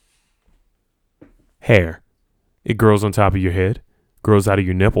hair. It grows on top of your head, grows out of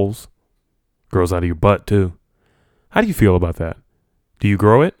your nipples, grows out of your butt too. How do you feel about that? Do you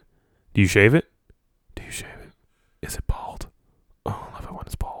grow it? Do you shave it? Do you shave it? Is it bald? Oh, I love it when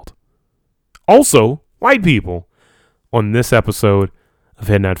it's bald. Also, white people, on this episode of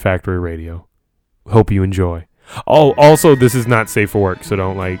Head Nod Factory Radio. Hope you enjoy. Oh, also, this is not safe for work, so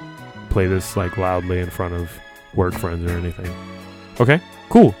don't play this loudly in front of work friends or anything. Okay,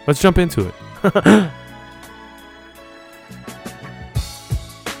 cool. Let's jump into it.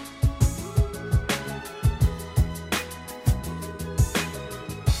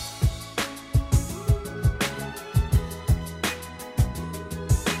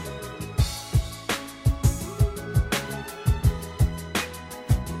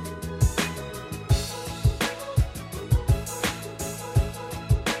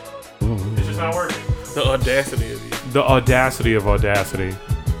 It's just not working. The audacity of you. The audacity of audacity.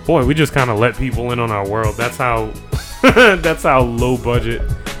 Boy, we just kind of let people in on our world. That's how that's how low budget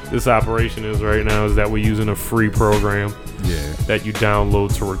this operation is right now, is that we're using a free program that you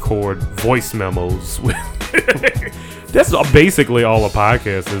download to record voice memos with. That's basically all a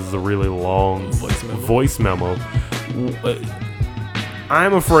podcast is a really long voice memo.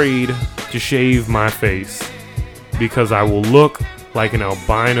 I'm afraid to shave my face because I will look like an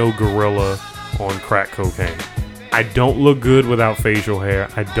albino gorilla on crack cocaine. I don't look good without facial hair.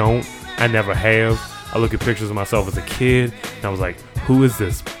 I never have. I look at pictures of myself as a kid and I was like, who is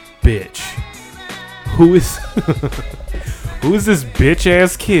this bitch? Who is this bitch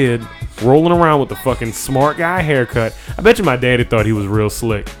ass kid rolling around with the fucking smart guy haircut? I bet you my daddy thought he was real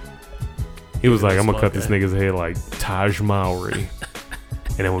slick. He was like, I'm gonna cut this nigga's hair like Taj Mowry.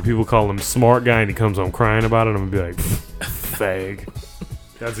 And then when people call him smart guy and he comes home crying about it, I'm gonna be like, fag.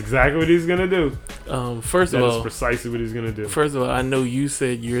 That's exactly what he's gonna do. First of all, that's precisely what he's gonna do. First of all, I know you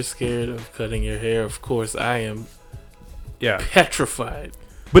said you're scared of cutting your hair. Of course, I am. Yeah, petrified.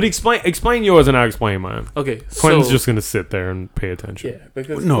 But explain yours and I'll explain mine. Okay, Quentin's just gonna sit there and pay attention. Yeah,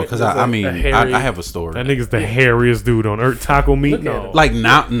 because I have a story. That nigga's the hairiest dude on earth. Taco meat. No, like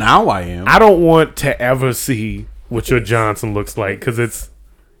now I am. I don't want to ever see what your Johnson looks like because it's.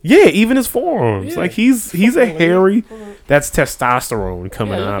 Yeah, even his forearms. Yeah. Like he's a hairy. That's testosterone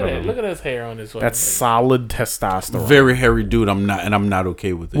coming out of him. Look at his hair on his. That's solid testosterone. Very hairy dude. I'm not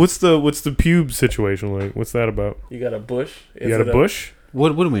okay with it. What's the pube situation like? What's that about? You got a bush. You got a bush?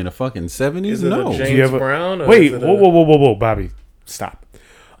 What do you mean? A fucking 70s? Is it no. A James Brown? Or wait, whoa, Bobby, stop.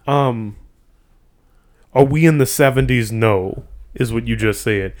 Are we in the 70s? No, is what you just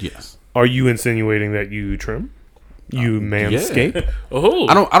said. Yes. Are you insinuating that you trim? You manscape? Yeah. Oh,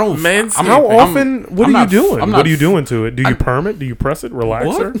 I don't manscape. How often? What are you doing? What are you doing to it? Do you perm it? Do you press it?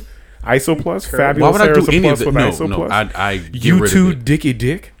 Relaxer? What? Isoplus? Fabulous Why would hair I do any of with that? Isoplus? No, I you too, Dicky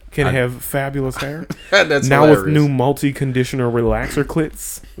Dick can have fabulous hair. That's now hilarious. with new multi-conditioner relaxer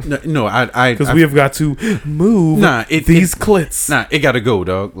clits. No, I because we have got to move these clits. Nah, it got to go,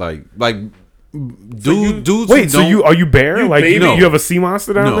 dog. Like. Dudes. Wait, so are you bare? You have a sea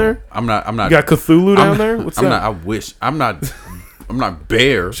monster down there? I'm not. You got Cthulhu down there? What's that? I wish. I'm not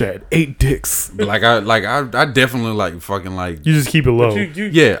bare. Shit, 8 dicks. But I definitely fucking You just keep it low. I keep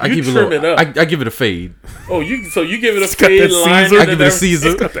it low. It up. I give it a fade. Oh, you give it a fade line. I give it a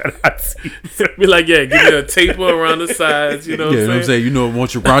Caesar. Be like, yeah, give it a taper around the sides. You know what I'm saying? You know,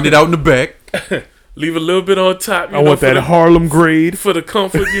 once you round it out in the back. Leave a little bit on top. I want that Harlem grade for the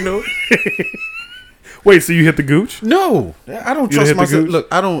comfort, you know. Wait, so you hit the gooch? No, I don't trust myself. Look,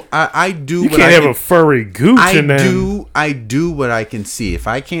 I don't. I do. You can't have a furry gooch. I do what I can see. If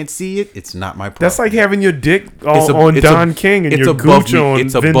I can't see it, it's not my problem. That's like having your dick on Don King and your gooch on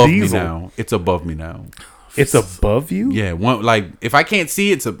Vin Diesel. It's above me now. It's above me now. It's above you? Yeah. If I can't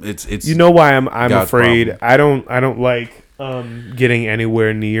see it, it's. You know why I'm afraid? Problem. I don't like getting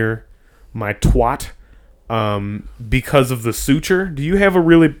anywhere near my twat because of the suture. Do you have a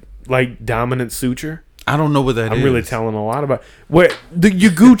really dominant suture? I don't know what that is. I'm really telling a lot about where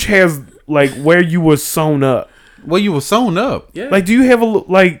your gooch has where you were sewn up. Well, you were sewn up. Yeah. Do you have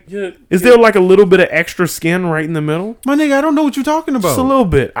is there a little bit of extra skin right in the middle? My nigga, I don't know what you're talking about. Just a little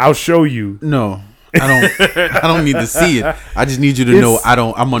bit. I'll show you. No. I don't need to see it. I just need you to know I'm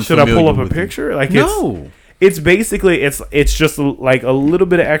unfamiliar. Should I pull up a picture? No. It's basically it's just a little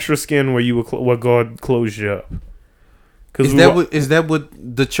bit of extra skin where God closed you up. Is that what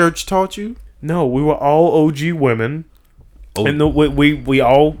the church taught you? No, we were all OG women, and we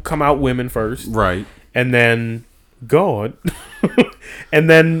all come out women first, right? And then God, and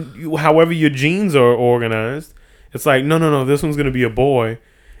then however your genes are organized, it's like no, this one's gonna be a boy,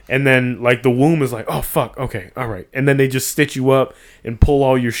 And then like the womb is like, oh fuck, okay, all right. And then they just stitch you up and pull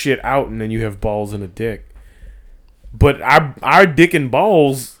all your shit out, and then you have balls and a dick. But our dick and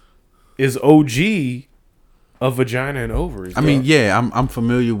balls is OG of vagina and ovaries. I mean, yeah, I'm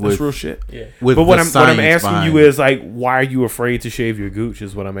familiar with that's real shit. Yeah. with But what the I'm science asking you behind is like, why are you afraid to shave your gooch?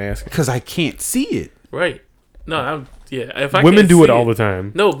 Is what I'm asking. because I can't see it. Right. No, if I Women can't do see it all the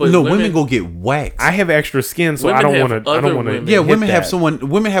time. No, but No, women go get waxed. I have extra skin, so I Women don't have want to. I other don't want to. women. yeah, women have someone.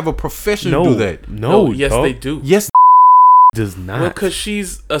 Women have a professional do that. No, No, yes, dog. they do. Yes, Does not. Well, because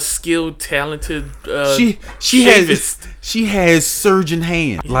she's a skilled, talented. she shavist. has surgeon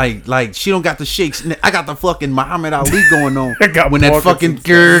hand. Like she don't got the shakes. I got the fucking Muhammad Ali going on. I got when that Parkinson's.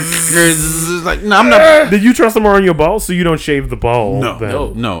 fucking like no, I'm not. Did you trust them on your balls so you don't shave the ball? No, then?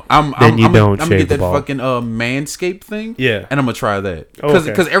 no. Then you don't I'm gonna shave get the that ball. fucking Manscaped thing. Yeah. and I'm gonna try that Oh, okay.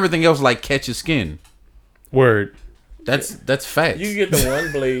 because everything else like catches skin. Word. That's facts. You get the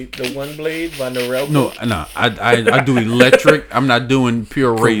one blade by Norelco. No, I do electric. I'm not doing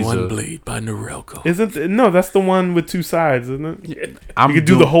pure razor. One blade by Norelco. That's the one with two sides, isn't it? I'm You can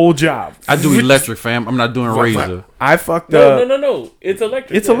do the whole job. I do electric, fam. I'm not doing razor. I fucked up. No. It's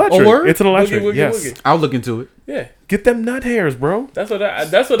electric. It's yeah. electric. Oh, word? It's an electric. Woogie, yes. woogie. I'll look into it. Yeah, Get them nut hairs, bro. that's what I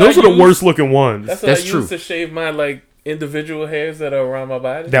Those are the use. worst looking ones. That's what That's I true. use to shave my like individual hairs that are around my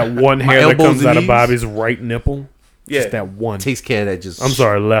body. That one My hair that elbows comes and out of knees? Bobby's right nipple. yeah, Just that one. Takes care of that. Just I'm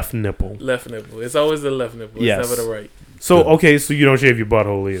sorry, left nipple. left nipple. It's always the left nipple. Yes. It's never the right. So okay, so you don't shave your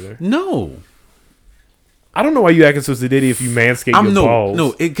butthole either. No, I don't know why you acting so sedity if you manscape I'm your balls.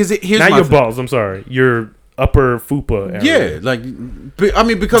 no. Because here's Not my your thing. balls. I'm sorry. Your upper fupa area. Yeah, like I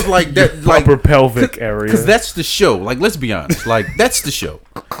mean because like that like upper pelvic area. because that's the show. Like let's be honest. Like that's the show.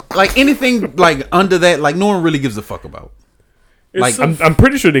 Like anything like under that, like no one really gives a fuck about. It's Like, so I'm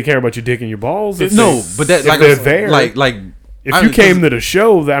pretty sure they care about your dick and your balls. If No, they- but that if like they're there. like if I- you came to the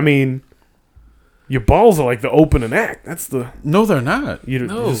show, I mean, your balls are like the opening act. That's the no, they're not. you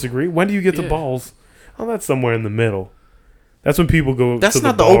No. disagree. When do you get the Yeah. balls? Oh, that's somewhere in the middle. That's when people go. That's to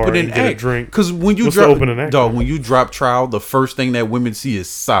not the bar opening and get a act. drink. Because when you What's the drop opening act? dog, when you drop trial, the first thing that women see is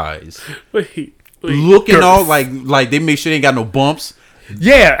size. wait. Looking girth. all like they make sure they ain't got no bumps.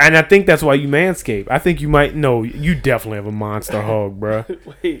 Yeah, and I think that's why you manscape. I think you might. No, you definitely have a monster hog, bruh.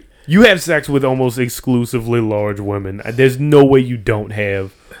 Wait. You have sex with almost exclusively large women. There's no way you don't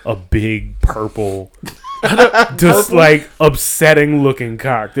have a big purple, just like upsetting looking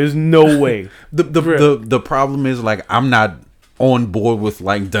cock. There's no way. The problem is like I'm not on board with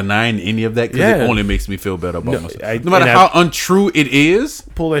like denying any of that because Yeah. it only makes me feel better about myself. I- No matter and how untrue it is.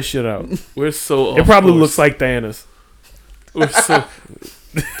 Pull that shit out. We're so. It probably looks like Thanos We're so.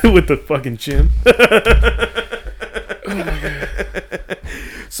 with the fucking chin.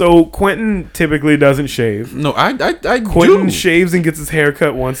 So Quentin typically doesn't shave. No, I Quentin do. shaves and gets his hair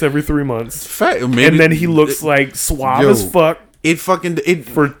cut once every 3 months. Fact, maybe, And then he looks like suave as fuck It fucking it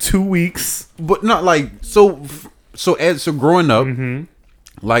for 2 weeks. but not like so growing up, Mm-hmm.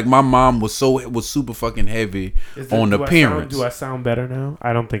 like my mom was super fucking heavy on appearance. Do I sound better now?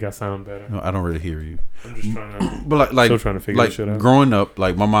 I don't think I sound better. No, I don't really hear you. I'm just trying to. But like Still trying to figure like this shit out. growing up,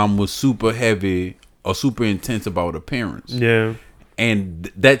 like my mom was super heavy or super intense about appearance, Yeah.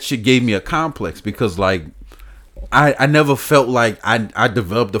 and that shit gave me a complex because like I never felt like I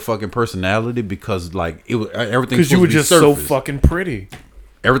developed a fucking personality because like it was everything Because you were supposed to be just so surface. fucking pretty.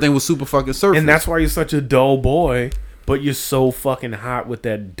 Everything was super fucking surface, And that's why you're such a dull boy, but you're so fucking hot with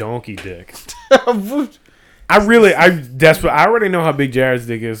that donkey dick. I already know how big Jared's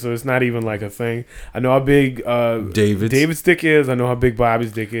dick is, so it's not even like a thing. I know how big David's dick is. I know how big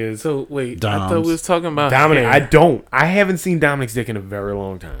Bobby's dick is. So wait, Doms. I thought we was talking about Dominic, hair. I haven't seen Dominic's dick in a very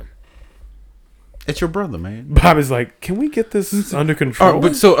long time. it's your brother, man. Bobby's like, can we get this under control? All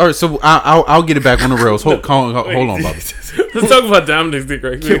right, so I'll get it back on the rails. Hold on, Bobby. Let's talk about Dominic's dick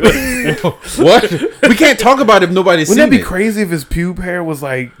right quick. What? We can't talk about it if nobody's Wouldn't seen that be it. crazy if his pube hair was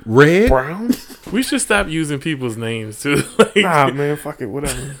like Red? brown? We should stop using people's names too. Like, Nah, man, fuck it,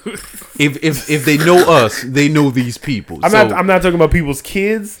 whatever. If they know us, they know these people. I'm not talking about people's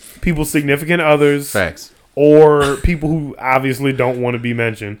kids, people's significant others, facts. or people who obviously don't want to be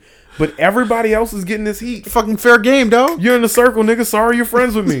mentioned. But everybody else is getting this heat. Fucking fair game, dog. You're in the circle, nigga. Sorry you're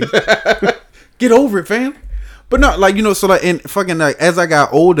friends with me. Get over it, fam. But not like so like and fucking like as I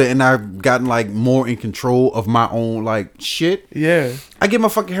got older and I've gotten like more in control of my own like shit. Yeah. I get my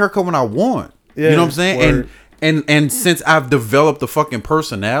fucking haircut when I want. Yeah, you know what I'm saying? word. And since I've developed a fucking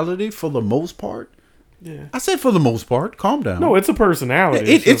personality for the most part. Yeah. I said for the most part. Calm down. No, it's a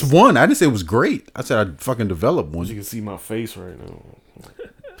personality. It's just- one. I didn't say it was great. I said I fucking developed one. You can see my face right now.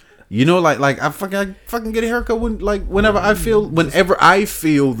 You know, like I fucking get a haircut whenever I feel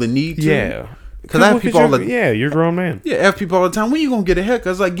the need to. Yeah. Because I have people all the you're a grown man. I have people all the time. When you gonna get a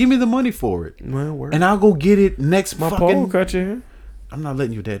haircut? It's like, give me the money for it, Well, word. and I'll go get it next. My Paul cut your hair. I'm not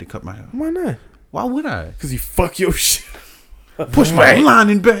letting your daddy cut my hair. Why not? Why would I? Because you fuck your shit. Push my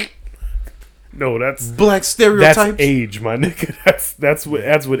lining back. No, that's Black stereotypes. That's age, my nigga. That's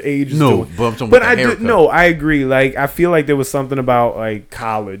what age is No, doing. but I'm talking But about the haircut. I agree. Like, I feel like there was something about like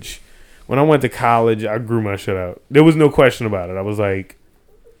college. When I went to college, I grew my shit out. There was no question about it. I was like,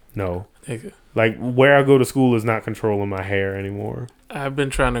 no. Nigga, Like, where I go to school is not controlling my hair anymore. I've been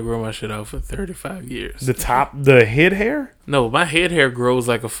trying to grow my shit out for 35 years. The head hair? No, my head hair grows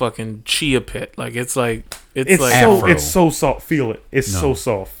like a fucking chia pet. Like it's like Afro. it's so soft. Feel it. It's so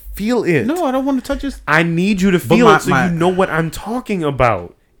soft. Feel it. No, I don't want to touch this. I need you to feel my- it so my- you know what I'm talking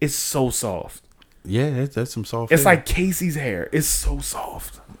about. It's so soft. Yeah, that's some soft. It's hair. like Casey's hair. It's so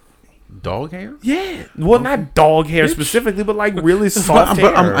soft. dog hair. Yeah. Well, not dog hair specifically, but like really soft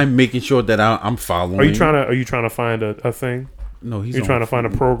But hair. I'm making sure that I'm following. Are you trying to find a thing? No, he's You're trying to find a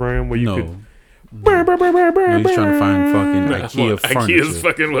program where you No. could. No, he's trying to find fucking IKEA furniture. IKEA's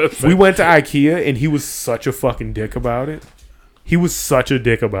fucking website. We went to IKEA and he was such a fucking dick about it. He was such a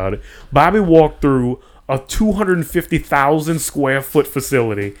dick about it. Bobby walked through a 250,000 square foot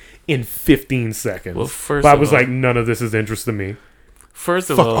facility in 15 seconds. Well, first Bob of was all- like, none of this is interesting me. First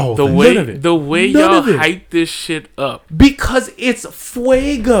of Fuck all, all the that. way None of it. the way None y'all of it. hyped this shit up, Because it's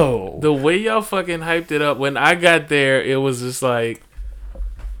fuego. the way y'all fucking hyped it up. When I got there, it was just like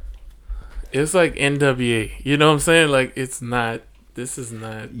it's like NWA. You know what I'm saying? Like it's not. This is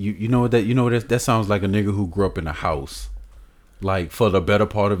not. You know that sounds like a nigga who grew up in a house, like for the better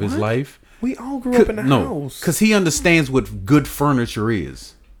part of his life. We all grew up in a house. because he understands what good furniture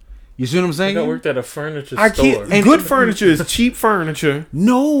is. You see what I'm saying? I worked at a furniture I store. can't. And good furniture is cheap furniture,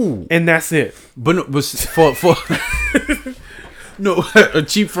 No, and that's it. but for no a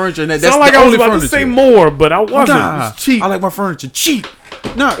cheap furniture. And that's Sound like the I was only about furniture. to say more, but I wasn't. Nah, It's cheap. I like my furniture cheap.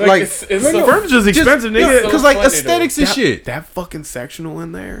 Nah, it's so- Furniture's expensive, nigga. Because so like funny, aesthetics and shit. That fucking sectional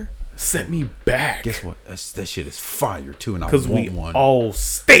in there set me back. Guess what? That shit is fire too, and I Because want we one. all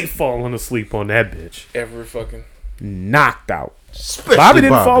stay falling asleep on that bitch. Every fucking. Knocked out. Especially Bobby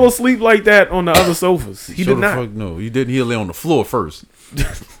didn't fall asleep like that on the other sofas. He Sure did the not. fuck no, he didn't. He lay on the floor first.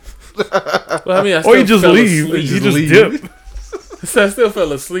 Well, I mean, I Or you still just fell leave. asleep. You just leave. dip. So I still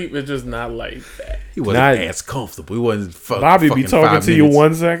fell asleep. It's just not like that. He wasn't Not- as comfortable. He wasn't. Bobby be fucking talking 5 to you minutes.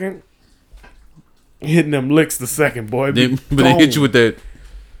 1 second, hitting them licks the second, boy. Then, but they hit you with that.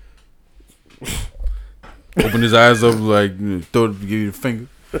 Open his eyes up like give you the finger.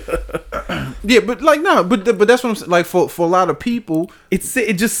 Yeah, but like no, but that's what I'm saying. Like for a lot of people, It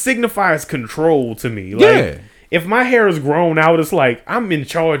just signifies control to me. Like, Yeah. if my hair is grown out, it's like I'm in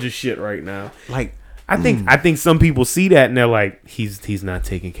charge of shit right now. like I think some people see that and they're like, he's not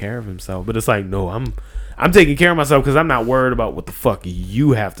taking care of himself. But it's like, no, I'm taking care of myself because I'm not worried about what the fuck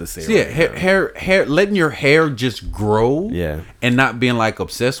you have to say. yeah, right now. hair, letting your hair just grow, Yeah. and not being like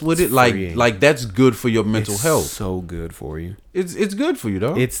obsessed with it, freeing. like that's good for your mental It's health. so good for you. It's good for you,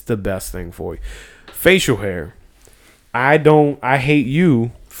 though. It's the best thing for you. Facial hair. I hate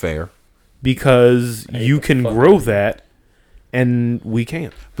you fair, because you the can fuck grow out of you. that and we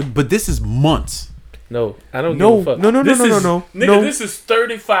can't. but this is months. No, I don't No, give a fuck. no, no, no, This no, no, is- no. Nigga, No. this is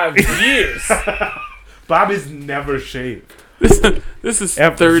 35 years. Bobby's never shaved. This is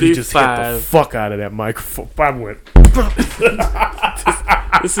Ever. He just hit the 35. fuck out of that microphone. Bob went.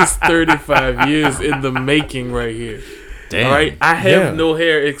 This is 35 years in the making right here. Damn. All right, I have Yeah. no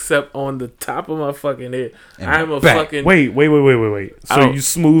hair except on the top of my fucking head. And I'm a back. fucking Wait. So don't- you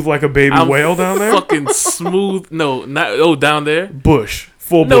smooth like a baby I'm whale down there? fucking smooth. No, not down there. Bush.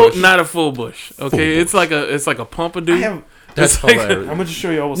 Full No, bush. not a full bush. Okay, it's like a pompadour. I have, That's It's like- hilarious. I'm gonna just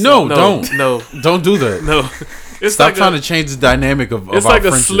show you all what's No, no, don't. no, Don't do that. no. It's Stop like trying a, to change the dynamic of It's our like a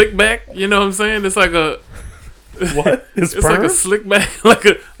friendship. slick back. You know what I'm saying? It's like a. what? It's, It's like a perm? slick back, like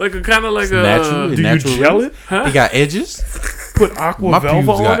a kind of like a. natural. Do you natural gel release. it? He got edges. Put aqua My velva pubes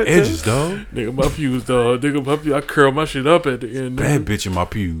on got it. too? edges, dog. Nigga, my pubes, dog. Nigga, my pubes. I curl my shit up at the end. Bad Nigga. bitch in my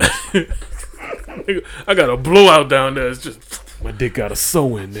pubes. Nigga, I got a blowout down there. It's just My dick got a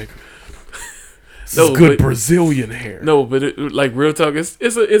sew in, nigga. This No, is good but- Brazilian hair. no, but like real talk. It's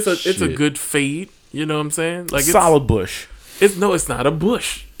a Shit. good fade. You know what I'm saying? Like it's solid bush. It's not a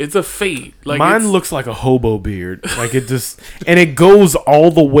bush. It's a fade. Like Mine it's, looks like a hobo beard. Like it just, and it goes all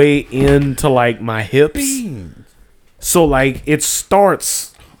the way into like my hips. So like it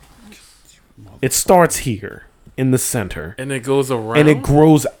starts here in the center, and it goes around. and it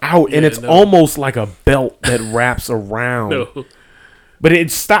grows out, and Yeah, it's no. almost like a belt that wraps around. No, But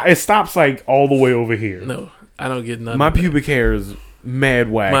it stops like all the way over here. No, I don't get none. My of that. pubic hair is mad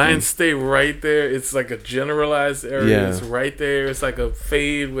wacky. Mine stay right there. It's like a generalized area. Yeah. It's right there. It's like a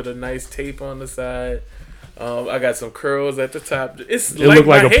fade with a nice tape on the side. I got some curls at the top. It looked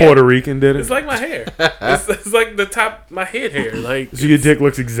like a hair. Puerto Rican did it. It's like my hair. it's like the top, my head hair. Like So your dick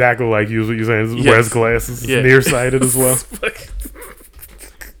looks exactly like you. Is what you're saying? Yes. Wears glasses. Yeah. Nearsighted as well.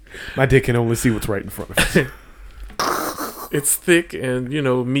 My dick can only see what's right in front of it. It's thick and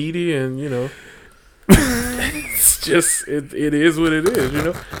meaty and it's just it is what it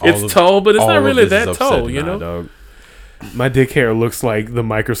is. It's tall, but it's not really that tall. Dog. My dick hair looks like the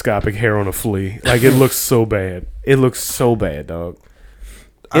microscopic hair on a flea. Like it looks so bad. It looks so bad, dog.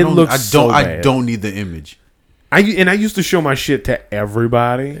 I don't need the image. I used to show my shit to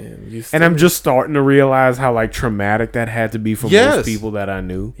everybody, and I'm just starting to realize how like traumatic that had to be for most people that I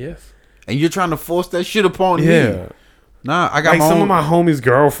knew. Yes. And you're trying to force that shit upon me. Yeah. Nah, I got like some of my homies'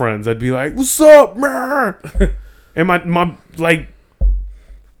 girlfriends. I'd be like, "What's up, man?" And my like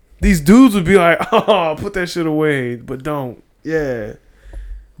these dudes would be like, "Oh, put that shit away, but don't." Yeah.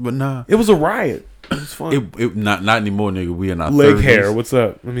 But nah, it was a riot. It was fun. It not anymore, nigga. We in our leg 30s. hair. What's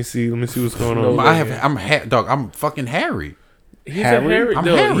up? Let me see what's going on. I'm fucking hairy. He's Harry? I'm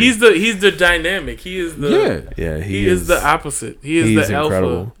no, Harry. He's the dynamic. He is the He is the opposite. He's the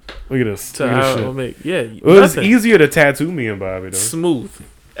incredible. alpha. Look at this. To Look at this our shit. it was easier to tattoo me and Bobby though. Smooth.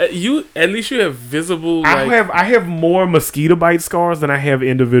 You at least you have visible. Like, I have more mosquito bite scars than I have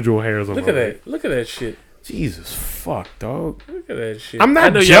individual hairs on. Look my at leg. that. Look at that shit. Jesus fuck, dog. Look at that shit. I'm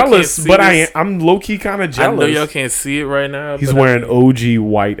not jealous, but I'm low key kind of jealous. I know y'all can't see it right now. He's wearing OG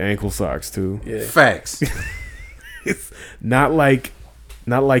white ankle socks too. Yeah. Facts. It's not like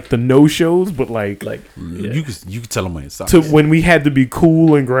the no shows, but like you can tell him when it's to when we had to be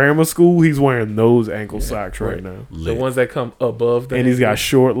cool in grammar school. He's wearing those ankle socks right now. The ones that come above the and he's got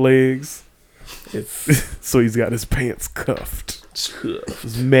short legs. It's so he's got his pants cuffed.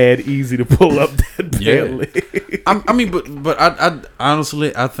 It's mad easy to pull up that pant leg. I mean, but I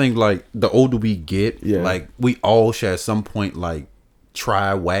honestly I think like the older we get, like we all should at some point like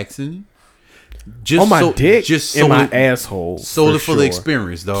try waxing. Just on my dick, just in my asshole, solely for the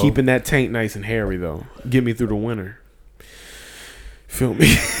experience, though. Keeping that taint nice and hairy, though, get me through the winter. Feel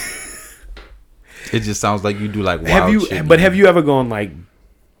me? It just sounds like you do like wild shit. But have you ever gone like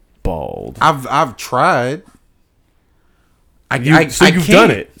bald? I've tried. You've done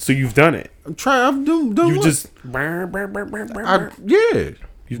it. So you've done it. I've tried. I've done. You what? just yeah.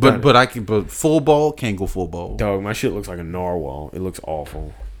 But full bald can't go full bald. Dog, my shit looks like a narwhal. It looks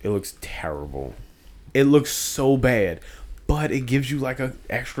awful. It looks terrible. It looks so bad, but it gives you like an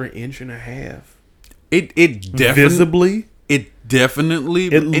extra inch and a half. It definitely.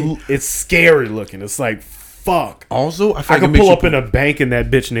 It's scary looking. It's like fuck. Also, I can pull up in a bank in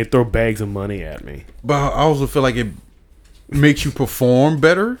that bitch and they throw bags of money at me. But I also feel like it makes you perform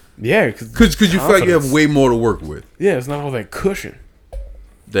better. Yeah, because you feel like you have way more to work with. Yeah, it's not all that cushion.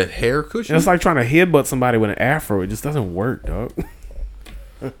 That hair cushion. And it's like trying to headbutt somebody with an afro. It just doesn't work, dog.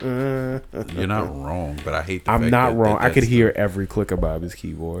 You're not wrong, but I hate. I'm not wrong. I could hear every click of Bobby's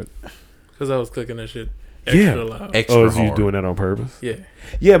keyboard because I was clicking that shit extra loud. Extra hard. You doing that on purpose?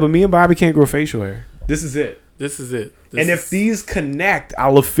 Yeah. But me and Bobby can't grow facial hair. This is it. And if these connect,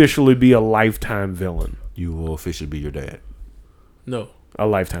 I'll officially be a lifetime villain. You will officially be your dad. No, a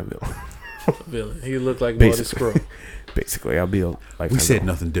lifetime villain. He looked like Marty Scurll. Basically, I'll be a lifetime. We said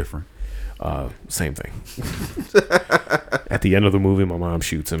nothing different. Same thing. At the end of the movie, my mom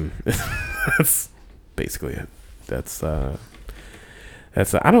shoots him. That's basically it. That's. I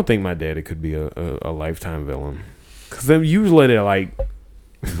don't think my daddy could be a lifetime villain, because then usually they're like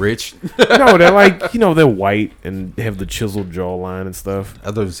rich. No, they're like they're white and have the chiseled jawline and stuff.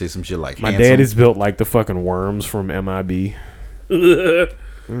 I thought you say some shit like my dad is built like the fucking worms from MIB. You know what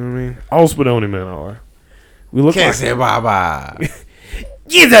I mean? All Spadoni men are. We look like Baba.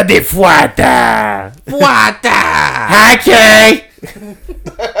 Giza de fuata. Hi,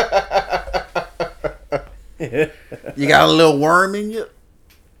 You got a little worm in you?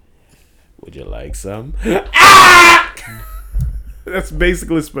 Would you like some? Ah! That's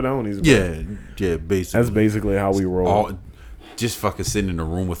basically Spadoni's. Yeah, basically. That's basically how we roll. Just fucking sitting in a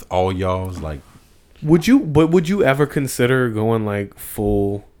room with all y'all's like. Would you ever consider going like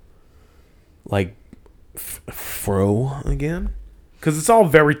full, like, fro again? Because it's all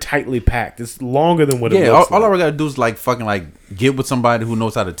very tightly packed. It's longer than what it looks like. All I gotta do is like fucking like get with somebody who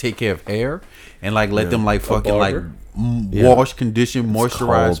knows how to take care of hair and like let them like fucking like wash, condition,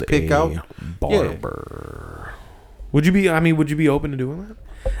 moisturize, pick out. Barber. Yeah. Would you be open to doing that?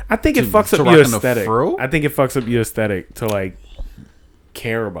 I think it fucks up your aesthetic. I think it fucks up your aesthetic to like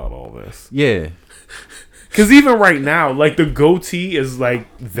care about all this. Yeah. Because even right now, like the goatee is like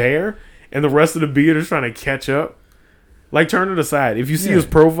there, and the rest of the beard is trying to catch up. Like turn it aside. If you see his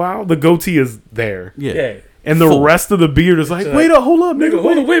profile, the goatee is there. Yeah. And the rest of the beard is like, wait up, hold up, nigga,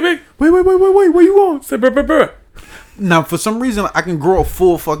 Hold on, wait. wait, where you going? Say, bruh. Now, for some reason, I can grow a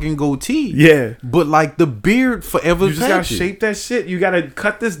full fucking goatee. Yeah. But like the beard forever. You just gotta patchy. shape that shit. You gotta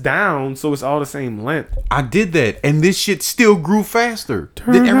cut this down so it's all the same length. I did that, and this shit still grew faster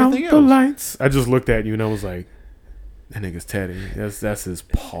Turn than out everything the else. lights. I just looked at you and I was like, that nigga's Teddy. That's his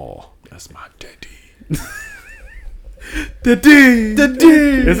paw. That's my daddy.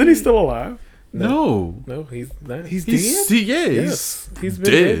 Daddy. Isn't he still alive? No. No, he's not. He's He's dead? Yes, he's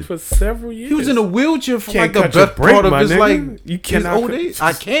been dead. dead for several years. He was in a wheelchair for Can't like the cut your best break, part of my his nigga. like You his cannot old cut- age.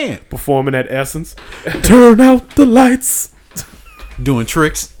 I can't. Performing at Essence. Turn out the lights. Doing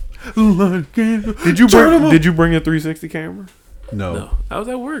tricks. Did you bring a 360 camera? No. No, I was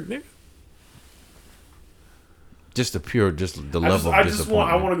at work, nigga. Just the level I of just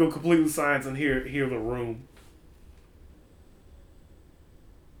disappointment. want to go completely science and hear the room.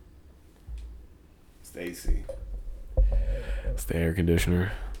 Stacy. It's the air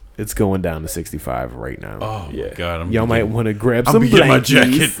conditioner. It's going down to 65 right now. Oh Yeah. my god! Y'all might want to grab I'm some getting my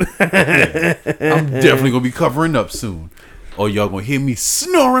blankies. jacket. I'm definitely gonna be covering up soon. Or y'all gonna hear me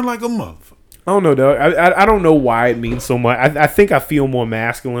snoring like a motherfucker. I don't know, though. I don't know why it means so much. I think I feel more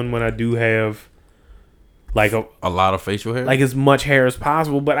masculine when I do have like A lot of facial hair. as much hair as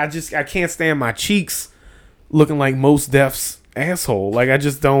possible. But I can't stand my cheeks looking like Mos Def's asshole. Like I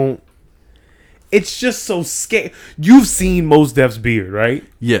just don't. It's just so scary. You've seen Mos Def's beard, right?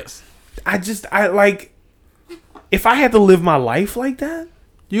 yes. I like. If I had to live my life like that,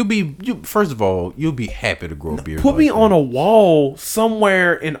 First of all, you'll be happy to grow a beard. put like me that. on a wall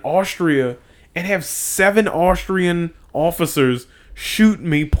somewhere in Austria and have 7 Austrian officers shoot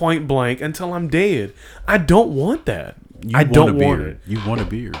me point blank until I'm dead. I don't want that. I don't want it. You want a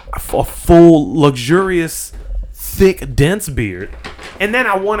beard. A full, luxurious, thick, dense beard, and then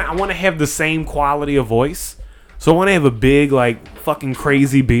I want to have the same quality of voice. So I want to have a big, like, fucking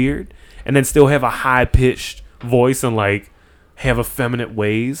crazy beard, and then still have a high pitched voice and like have effeminate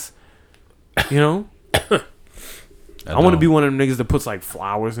ways. You know, I want to be one of them niggas that puts like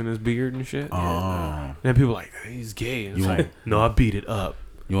flowers in his beard and shit. Oh. And then people are like, he's gay. And it's like, no, I beat it up.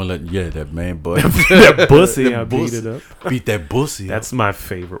 You want to let that man butt That bussy, That I beat bussy. it up. beat that bussy. That's my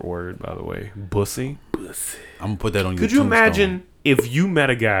favorite word, by the way. Bussy. I'm gonna put that on your. Could you tombstone. imagine if you met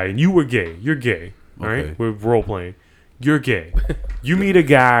a guy and you were gay? You're gay, all Okay. right? We're role playing. You're gay. You meet a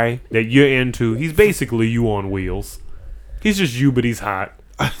guy that you're into. He's basically you on wheels. He's just you, but he's hot.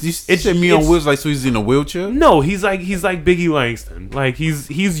 You said me on it's- wheels like so he's in a wheelchair? No, he's like Biggie Langston. Like he's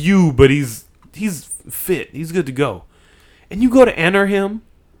you, but he's fit. He's good to go. And you go to enter him,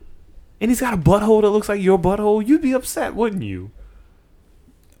 and he's got a butthole that looks like your butthole. You'd be upset, wouldn't you?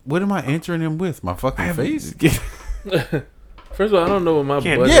 What am I entering him with? My fucking face? First of all, I don't know what my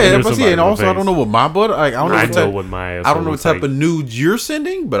Can't- butt Yeah, Enter but see, somebody in and the also I face. don't know what my butt. Like, I don't know. I what know type, what my ass. I don't know what type of nudes you're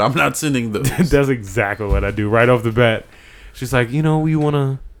sending, but I'm not sending those. That's exactly what I do right off the bat. She's like, you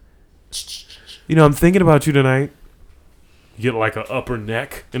wanna, I'm thinking about you tonight. You get like an upper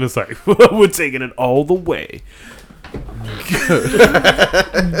neck, and it's like, we're taking it all the way.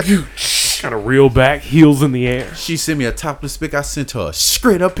 Kind of reel back, heels in the air. She sent me a topless pic. I sent her a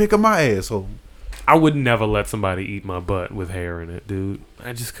straight up pic of my asshole. I would never let somebody eat my butt with hair in it, dude.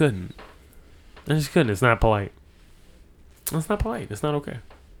 I just couldn't. It's not polite. It's not polite. It's not okay.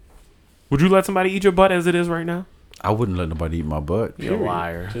 Would you let somebody eat your butt as it is right now? I wouldn't let nobody eat my butt. You're a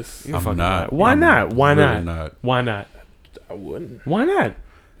liar. Just- You're a I'm fucking not. liar. Why I'm not? Why really not? Why not? I wouldn't. Why not?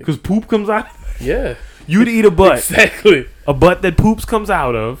 Because poop comes out. Yeah. You'd eat a butt. Exactly. A butt that poops comes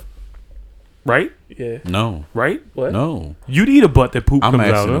out of. Right? Yeah. No. Right? What? No. You'd eat a butt that poop I'm comes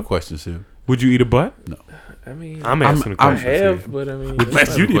out asking the of. questions here. Would you eat a butt? I mean, I'm asking the I questions. have, here. but I mean, With that's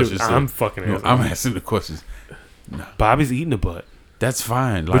my- not- You'd eat questions, a, sir. I'm fucking No, asking. I'm asking the questions. Bobby's eating a butt. That's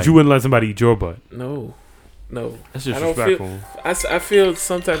fine. Like, But you wouldn't let somebody eat your butt. no. That's I don't disrespectful. I feel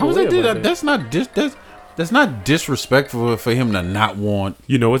some type how of was way that? about that. That's not disrespectful for him to not want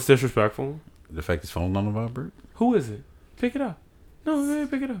You know what's disrespectful? the fact his phone on the vibrate. Who is it? Pick it up. No, go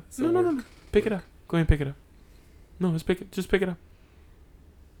ahead, pick it up. No. Pick it up. Go ahead and pick it up. No, just pick it up.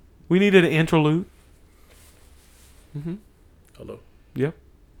 We needed an interlude. Mm-hmm. Hello. Yep.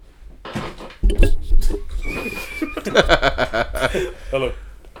 Hello.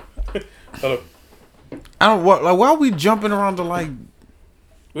 Hello. I don't what like why are we jumping around to like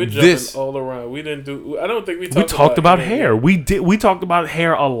We're jumping This- all around. We didn't do. I don't think we We talked, talked about anything. hair. We talked about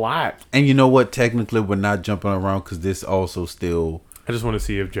hair a lot. and you know what? Technically, we're not jumping around because this also still I just want to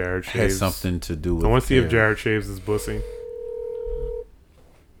see if Jared had shaves. something to do with. I want to see if hair. Jared shaves his pussy.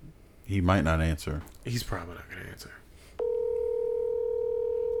 He might not answer. He's probably not gonna answer.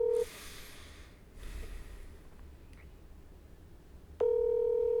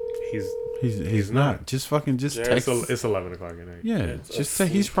 He's not. Just fucking Jared, text. It's 11 o'clock at night. Yeah, Jared's just say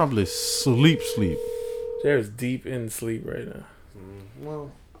asleep. he's probably sleep. Jared's deep in sleep right now.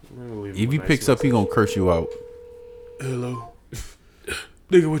 Well, I'm gonna leave him If a he nice picks up, he gonna curse you out. hello,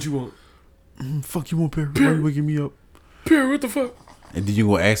 nigga, what you want? Fuck you want, Perry? Why you waking me up? Perry, what the fuck? And then you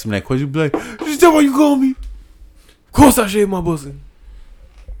gonna ask him that question. You be like, is that why you call me? Of course I shave my pussy.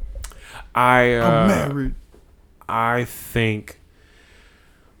 I'm married. I think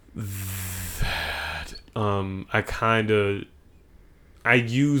that I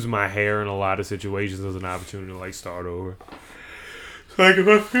use my hair in a lot of situations as an opportunity to like start over. Like if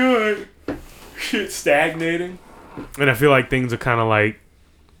I feel like shit's stagnating and I feel like things are kind of like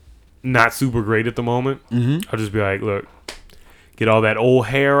not super great at the moment, I'll just be like, look, get all that old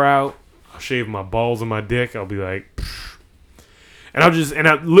hair out. I'll shave my balls and my dick. I'll be like, psh. And I'll just, and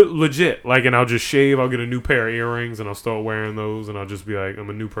I legit, like, and I'll just shave. I'll get a new pair of earrings and I'll start wearing those. And I'll just be like, I'm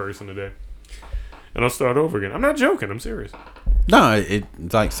a new person today. And I'll start over again. I'm not joking. I'm serious. No,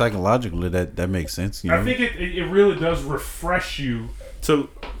 it's like psychologically that makes sense. You know? I think it really does refresh you to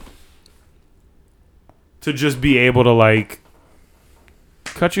just be able to like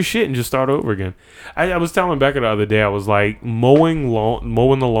cut your shit and just start over again. I was telling Becca the other day, I was like mowing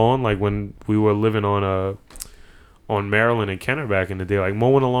the lawn, like when we were living on Maryland and Kenner back in the day, like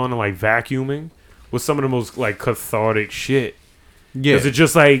mowing the lawn and like vacuuming was some of the most like cathartic shit. Yeah, Because it's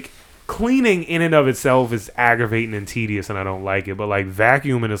just like cleaning in and of itself is aggravating and tedious and I don't like it. But like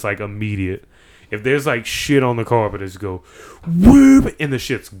vacuuming is like immediate. If there's like shit on the carpet, it's go whoop and the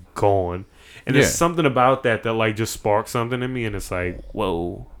shit's gone. And there's something about that like just sparks something in me and it's like,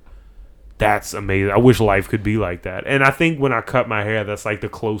 whoa, that's amazing. I wish life could be like that. And I think when I cut my hair, that's like the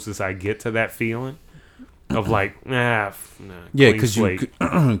closest I get to that feeling of like, nah, yeah, because like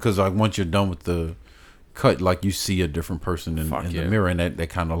once you're done with the cut, like you see a different person in the mirror, and that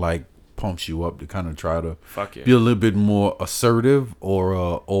kind of like pumps you up to kind of try to be a little bit more assertive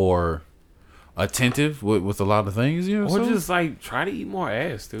or attentive with a lot of things, you know. Or just like try to eat more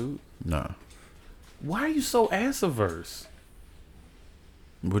ass, dude. Nah. Why are you so ass averse?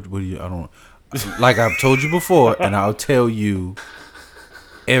 What do you? I don't. Like I've told you before, and I'll tell you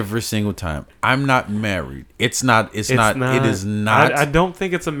every single time. I'm not married. It's not. It is not. I don't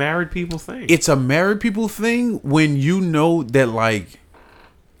think it's a married people thing. It's a married people thing when you know that like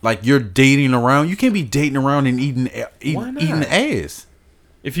you're dating around. You can't be dating around and eating ass.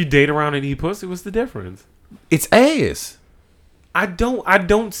 If you date around and eat pussy, what's the difference? It's ass. I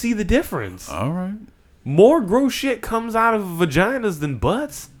don't see the difference. All right. More gross shit comes out of vaginas than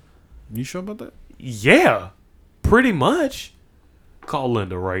butts. You sure about that? Yeah, pretty much. Call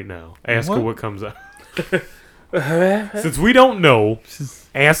Linda right now. Ask her what comes out. Since we don't know,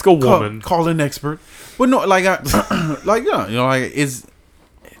 ask a woman. Call an expert. But no, like like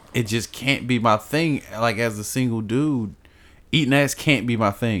it just can't be my thing. Like as a single dude, eating ass can't be my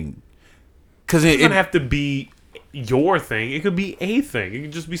thing. Cause It doesn't have to be your thing. It could be a thing. It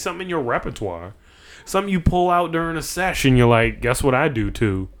could just be something in your repertoire. Something you pull out during a session. You're like, guess what I do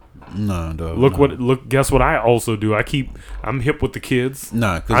too. No, dog. Guess what I also do. I'm hip with the kids.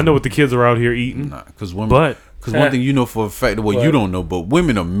 Nah, cause I know what the kids are out here eating. Nah, because one thing you know for a fact, you don't know, but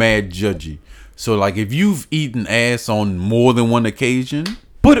women are mad judgy. So like, if you've eaten ass on more than one occasion,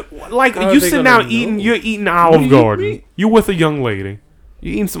 but like you sitting down eating, you're eating Olive Garden. You're with a young lady.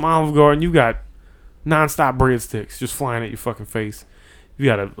 You're eating some Olive Garden. You got nonstop breadsticks just flying at your fucking face. You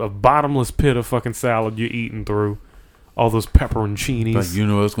got a bottomless pit of fucking salad you're eating through. All those pepperoncinis. like you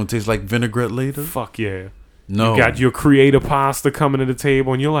know it's gonna taste like vinaigrette later. Fuck yeah. No, You got your creator pasta coming to the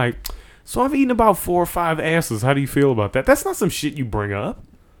table, and you're like, so I've eaten about 4 or 5 asses. How do you feel about that? That's not some shit you bring up.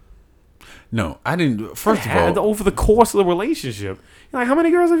 No, I didn't. First of all, over the course of the relationship, you're like, how many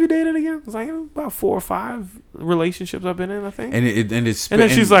girls have you dated again? It's like about 4 or 5 relationships I've been in, I think. and then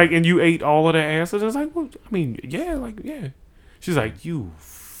she's like, and you ate all of the asses. It's like, well, I mean, yeah, like, yeah. She's like, you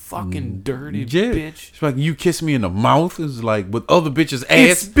fucking dirty bitch. She's like, you kiss me in the mouth. It's like with other bitches' ass.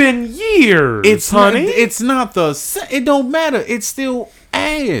 It's been years, honey. It don't matter. It's still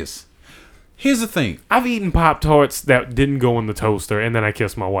ass. Here's the thing. I've eaten Pop-Tarts that didn't go in the toaster, and then I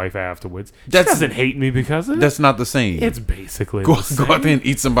kissed my wife afterwards. She doesn't hate me because of it. That's not the same. It's basically go the same. out there and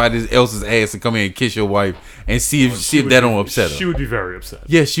eat somebody else's ass and come in and kiss your wife and see if that don't upset her. She would be very upset.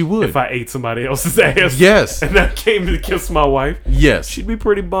 Yes, she would. If I ate somebody else's ass. Yes. And then came to kiss my wife. Yes. She'd be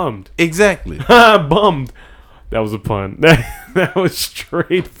pretty bummed. Exactly. Bummed. That was a pun. That was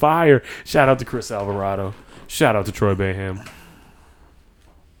straight fire. Shout out to Chris Alvarado. Shout out to Troy Bayham.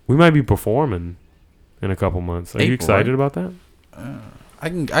 We might be performing in a couple months. Are you excited about that? I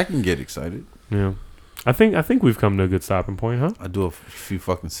can get excited. Yeah. I think we've come to a good stopping point, huh? I do a few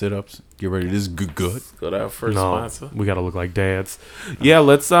fucking sit-ups. Get ready. This is good. Let's go to our first sponsor. We gotta look like dads. Yeah,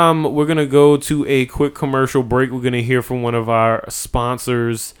 let's we're gonna go to a quick commercial break. We're gonna hear from one of our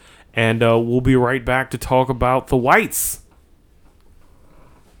sponsors, and we'll be right back to talk about the whites.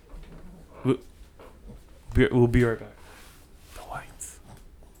 We'll be right back. The whites.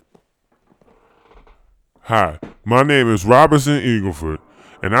 Hi, my name is Robinson Ingleford,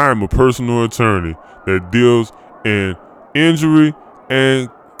 and I am a personal attorney that deals in injury and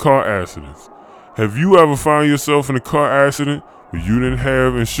car accidents. Have you ever found yourself in a car accident where you didn't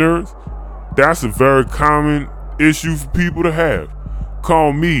have insurance? That's a very common issue for people to have.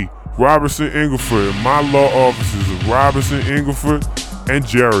 Call me, Robinson Ingleford, and my law offices of Robinson Ingleford and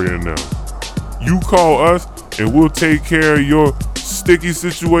Jerry and them. You call us and we'll take care of your sticky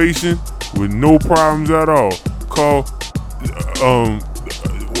situation with no problems at all. Call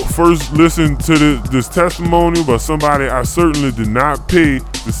first listen to this testimonial by somebody I certainly did not pay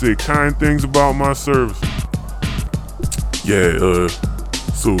to say kind things about my service. Yeah,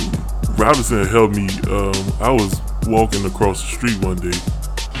 so Robinson helped me. I was walking across the street one day.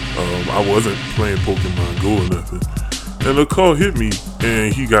 I wasn't playing Pokemon Go or nothing. And a call hit me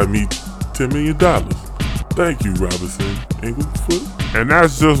and he got me $10 million. Thank you, Robinson Inglefoot. And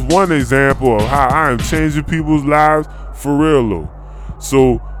that's just one example of how I am changing people's lives for real though.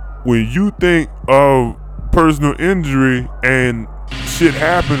 So when you think of personal injury and shit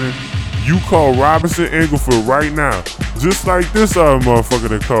happening, you call Robinson Ingleford right now. Just like this other motherfucker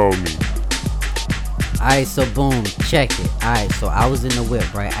that called me. Alright, so boom, check it. Alright, so I was in the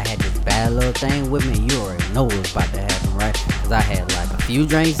whip, right? I had this bad little thing with me. You already know what was about to happen, right? Because I had like a few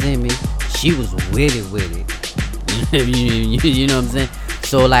drinks in me. She was with it. You know what I'm saying?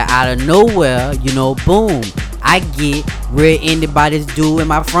 So like out of nowhere, boom, I get rear-ended by this dude in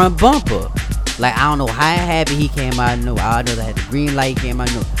my front bumper. Like I don't know how it happened. He came out of nowhere. I know that had the green light. He came out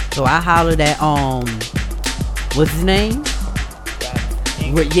of nowhere. So I hollered at what's his name?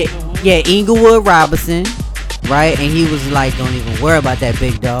 Yeah, Inglewood Robinson, right? And he was like, "Don't even worry about that,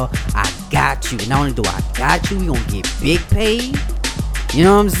 big dog. I got you. Not only do I got you, we gonna get big paid." You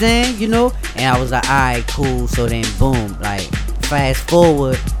know what I'm saying? And I was like, alright, cool. So then boom, like fast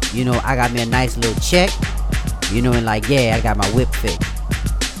forward, I got me a nice little check, and like, yeah, I got my whip fixed.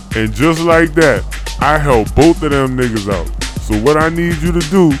 And just like that, I helped both of them niggas out. So what I need you to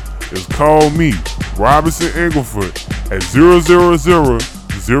do is call me, Robinson Ingleford, at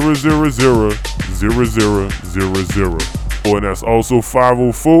 000-000-0000. Or that's also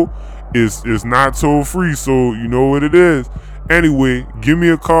 504. It's not toll free, so you know what it is. Anyway, give me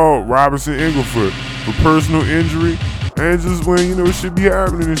a call, Robinson Ingleford, for personal injury and just when it should be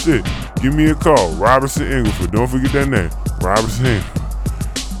happening and shit. Give me a call, Robinson Ingleford. Don't forget that name, Robinson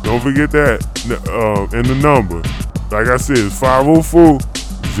Ingleford. Don't forget that and the number. Like I said, it's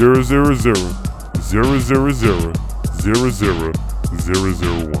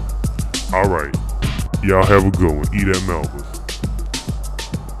 504-000-000-00001. All right, y'all have a good one. Eat at Melba's.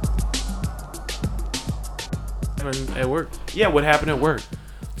 At work. Yeah, what happened at work?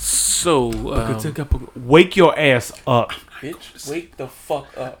 So, wake your ass up. Bitch, wake the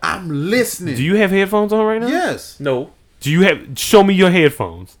fuck up. I'm listening. Do you have headphones on right now? Yes. No. Do you have? Show me your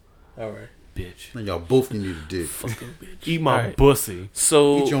headphones. All right. Bitch. Man, y'all both need a dick. Fucking bitch. Eat my pussy.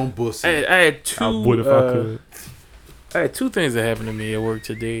 So, eat your own pussy. I had two. I would if I could. I had two things that happened to me at work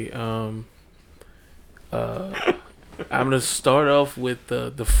today. I'm gonna start off with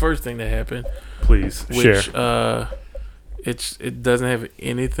the first thing that happened. Please which, share. It doesn't have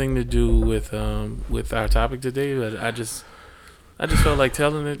anything to do with our topic today, but I just felt like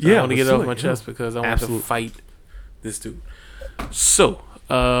telling it. Yeah, I want to get it off my chest because I want to fight this dude. So,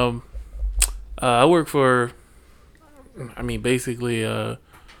 I work for, basically a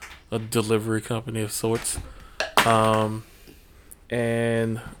delivery company of sorts, and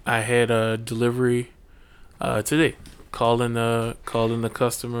I had a delivery today. Calling the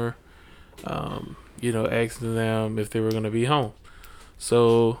customer. Asking them if they were going to be home.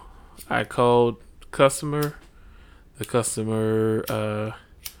 So I called the customer. The customer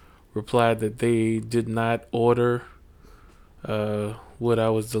replied that they did not order what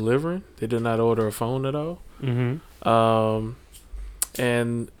I was delivering. They did not order a phone at all. Mm-hmm.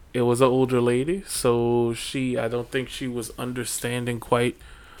 And it was an older lady, so I don't think she was understanding quite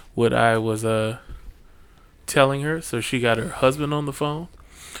what I was telling her. So she got her husband on the phone.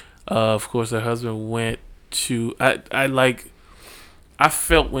 Of course, her husband went to I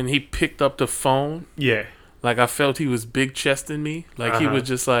felt when he picked up the phone. Yeah. Like I felt he was big chesting me. Like he was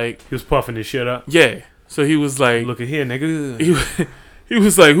just like he was puffing his shit up. Yeah. So he was like, look at here, nigga. He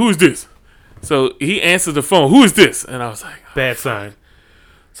was like, who is this? So he answered the phone. Who is this? And I was like, bad sign.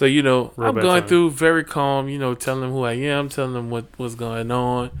 So, you know, Real I'm going through very calm, you know, telling him who I am, telling him what's going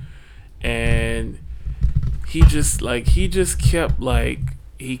on. And he just kept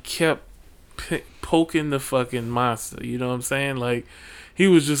poking the fucking monster. You know what I'm saying? Like, he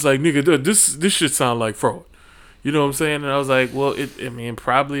was just like, nigga, this shit sound like fraud. You know what I'm saying? And I was like, well, it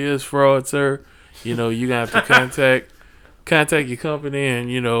probably is fraud, sir. You know, you got to contact your company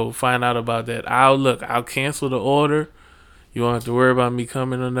and, you know, find out about that. I'll cancel the order. You don't have to worry about me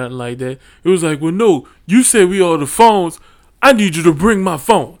coming or nothing like that. It was like, well, no, you said we order phones. I need you to bring my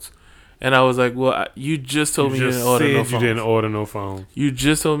phones. And I was like, well, you just told me you didn't order no phones. You didn't order no phones. You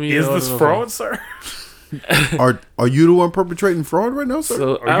just told me you didn't order no fraud, phones. sir? Are you the one perpetrating fraud right now, sir?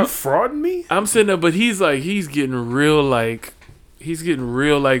 So are you frauding me? I'm sitting there, but he's getting real big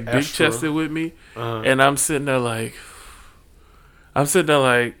chested with me. And I'm sitting there like, all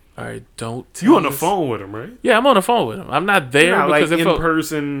right, don't tell you on the phone with him, right? Yeah, I'm on the phone with him. I'm not there because like in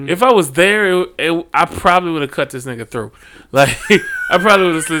person. If I was there, I probably would have cut this nigga throat. Like I probably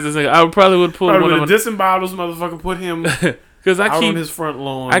would have slit this nigga. I probably would have pulled one of them. Disemboweled this motherfucker, put him because I keep on his front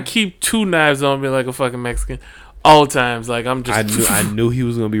lawn. I keep 2 knives on me like a fucking Mexican. All times, like I'm just. I knew he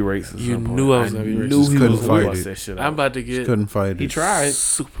was gonna be racist. You knew I was gonna be racist. Knew he was fight that shit. I'm about to get. Couldn't fight it. He tried.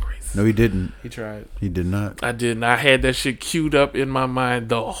 Super racist. No, he didn't. He tried. He did not. I didn't. I had that shit queued up in my mind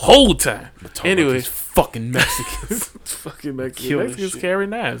the whole time. Anyway, fucking Mexicans. Fucking Mexicans carry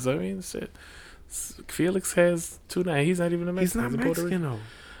knives. I mean, shit. Felix has 2 knives. He's not even a Mexican. He's not Mexican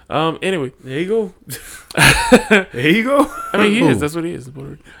though. Anyway, there you go. There you go. I mean, he is. That's what he is.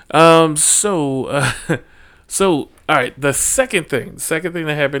 So all right. The second thing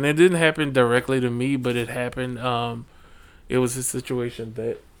that happened. It didn't happen directly to me, but it happened. It was a situation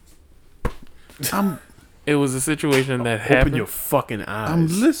that. It was a situation that happened. Open your fucking eyes. I'm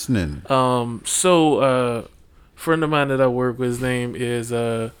listening. Friend of mine that I work with, his name is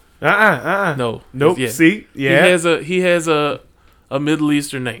No. Nope. Yeah. See? Yeah. He has a Middle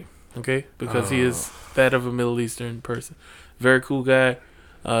Eastern name, okay? Because he is that of a Middle Eastern person. Very cool guy.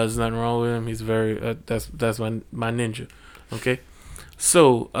 There's nothing wrong with him. He's very that's my ninja. Okay?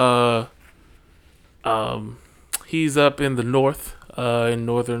 So he's up in the north, in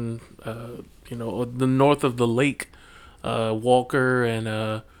northern the north of the lake, Walker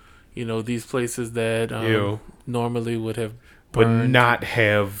and these places that normally would have burned. But not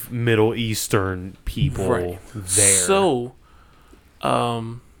have Middle Eastern people there.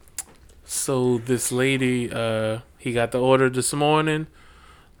 So this lady, he got the order this morning.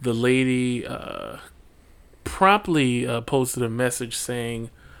 The lady promptly posted a message saying,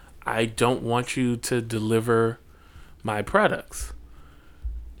 I don't want you to deliver my products.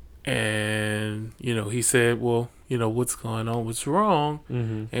 And, he said, well, what's going on? What's wrong?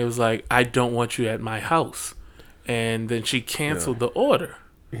 Mm-hmm. And it was like, I don't want you at my house. And then she canceled the order.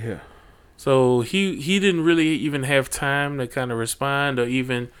 Yeah. So he didn't really even have time to kind of respond or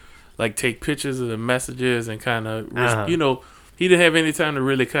even like take pictures of the messages and kind of, he didn't have any time to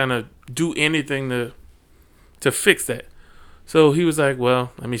really kind of do anything to fix that. So he was like,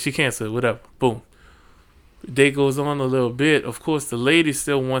 well, I mean, she canceled it, whatever. Boom. Day goes on a little bit. Of course, the lady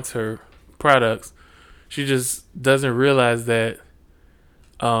still wants her products. She just doesn't realize that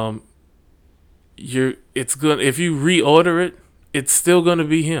it's good if you reorder it, it's still gonna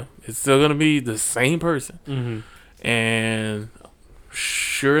be him. It's still gonna be the same person. Mm-hmm. And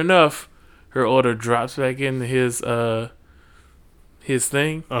sure enough, her order drops back into his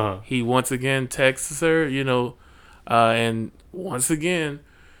thing. He once again texts her, and once again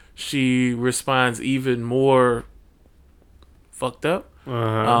she responds even more fucked up,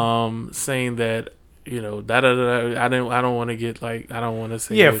 saying that I don't want to get I don't want to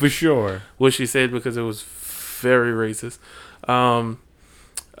say for sure what she said because it was very racist,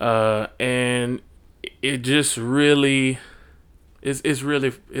 and it just really it's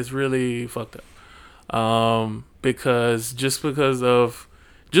really fucked up, because just because of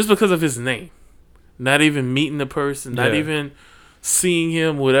his name, not even meeting the person, not even seeing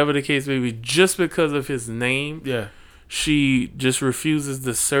him, whatever the case may be, just because of his name, she just refuses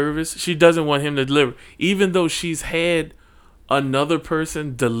the service. She doesn't want him to deliver, even though she's had another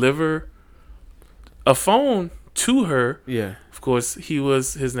person deliver a phone to her. Yeah, of course,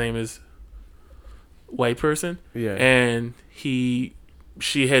 his name is white person. Yeah, and she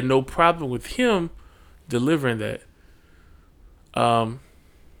had no problem with him delivering that.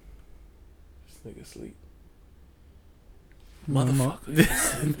 This nigga sleep.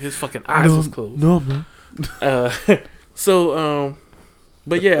 motherfucker. His fucking eyes was closed. No, man.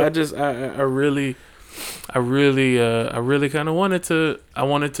 But yeah, I really kind of wanted to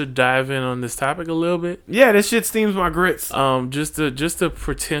dive in on this topic a little bit. Yeah, this shit steams my grits. Just the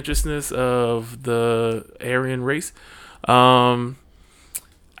pretentiousness of the Aryan race. I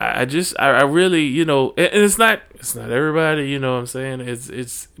really, you know, and it's not everybody, you know what I'm saying?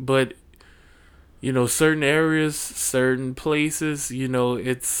 But you know, certain areas, certain places, you know,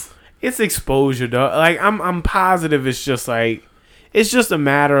 it's exposure, dog. Like I'm positive it's just like it's just a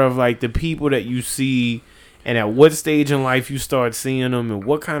matter of like the people that you see and at what stage in life you start seeing them and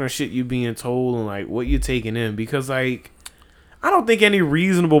what kind of shit you being told and like what you're taking in, because like I don't think any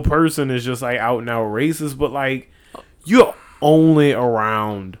reasonable person is just like out and out racist, but like you're only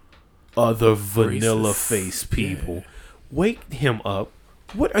around other vanilla face people. Yeah. Wake him up.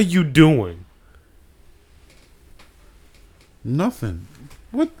 What are you doing? Nothing.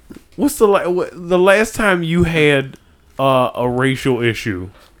 What's the last time you had a racial issue?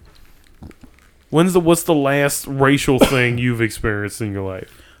 What's the last racial thing you've experienced in your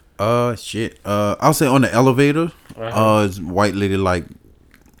life? Shit. I'll say on the elevator. This white lady like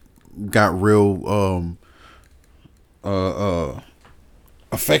got real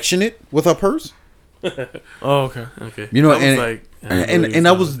affectionate with her purse. Oh, okay. You know, and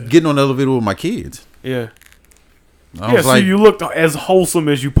I was getting on the elevator with my kids. Yeah. So you looked as wholesome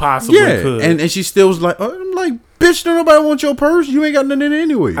as you possibly could. And she still was like, I'm like, bitch, don't nobody want your purse. You ain't got nothing in it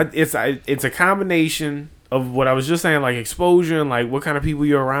anyway. It's a combination of what I was just saying, like exposure and like what kind of people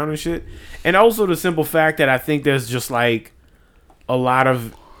you're around and shit. And also the simple fact that I think there's just like a lot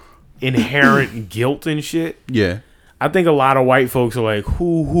of inherent guilt and shit. Yeah. I think a lot of white folks are like,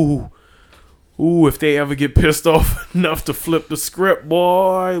 ooh, if they ever get pissed off enough to flip the script,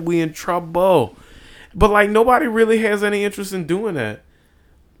 boy, we in trouble. But like nobody really has any interest in doing that.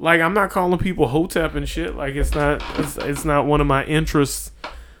 Like I'm not calling people hotep and shit. Like it's not one of my interests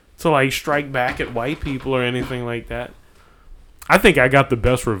to like strike back at white people or anything like that. I think I got the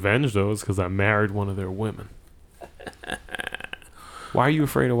best revenge though is because I married one of their women. Why are you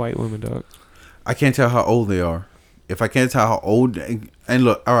afraid of white women, dog? I can't tell how old they are. If I can't tell how old, and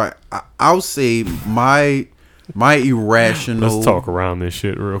look, all right, I'll say my irrational. Let's talk around this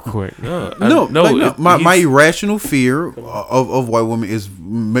shit real quick. My irrational fear of white women is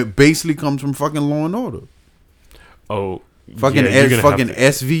basically comes from fucking Law and Order. Oh, fucking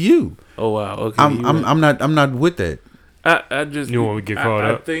SVU. Oh wow. Okay. I'm not with that. I just you want to get caught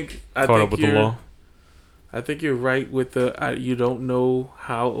up. I think with the law. I think you're right with you don't know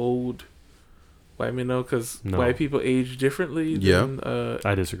how old white men know because white people age differently. Than,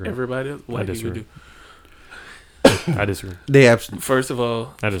 I disagree. Everybody else. White people do. I disagree. They absolutely. First of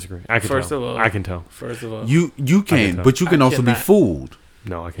all, I disagree. I can tell. First of all, you can, but you can also be fooled.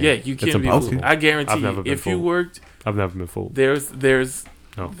 No, I can't. Yeah, you can be fooled. I guarantee you, if you worked, I've never been fooled. There's a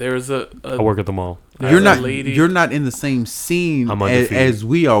I work at the mall. You're not in the same scene as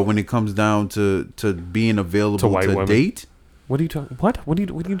we are when it comes down to being available to date. What are you talking? What are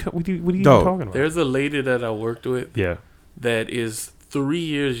you talking about? There's a lady that I worked with. Yeah. That is 3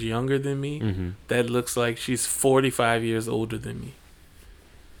 years younger than me. Mm-hmm. That looks like she's 45 years older than me.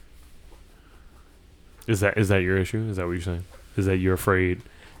 Is that your issue? Is that what you're saying? Is that you're afraid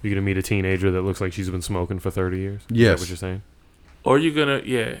you're gonna meet a teenager that looks like she's been smoking for 30 years? Yes. Is that what you're saying? Or you're gonna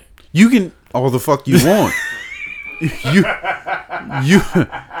You can all the fuck you want.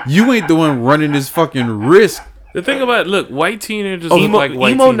 you ain't the one running this fucking risk. The thing about white teenagers look like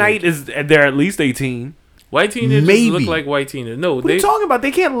white emo night is they're at least 18. White teenagers look like white teenagers. No, what are you talking about?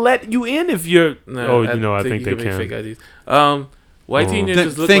 They can't let you in if you're. No, I think they can. Fake IDs. White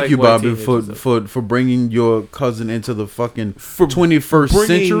teenagers look thank like you, white Bobby, for bringing your cousin into the fucking 21st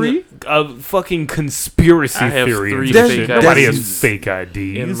century. A fucking conspiracy theory. Nobody has fake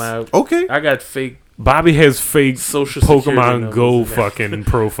IDs. Okay, I got fake. Bobby has fake social Pokemon Go fucking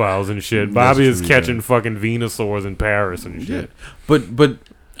profiles and shit. Bobby is catching fucking Venusaurs in Paris and shit. But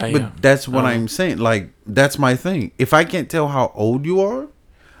that's what I'm saying. Like, that's my thing. If I can't tell how old you are,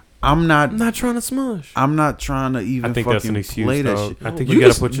 I'm not trying to smush. I'm not trying to even. I think that's an excuse. Play that shit. I think you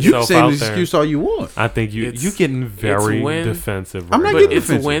gotta put yourself out there. You can say an excuse all you want. I think you're getting very defensive. I'm not getting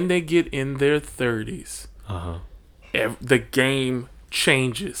defensive. It's when they get in their 30s. The game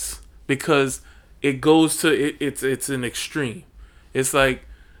changes because it goes to it's an extreme. It's like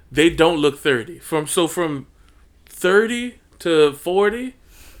they don't look 30. From 30 to 40,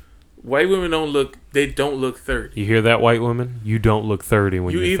 white women don't look 30. You hear that, white women? You don't look 30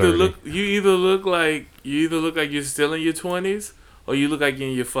 when you're 30. You either look like you're still in your 20s or you look like you're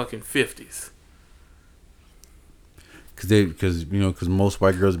in your fucking 50s. because most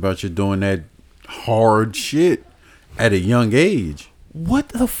white girls about you doing that hard shit at a young age. What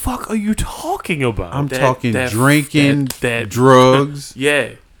the fuck are you talking about? I'm talking drinking, drugs,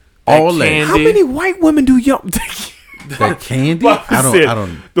 yeah, all that. How many white women do y'all? That candy? I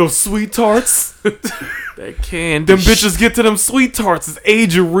don't. Those sweet tarts. That candy. Them bitches get to them sweet tarts. It's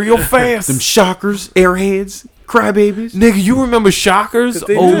aging real fast. Them Shockers, Airheads, Crybabies. Nigga, you remember Shockers?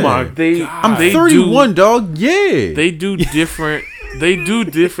 Oh my God. I'm 31, dog. Yeah. They do different. They do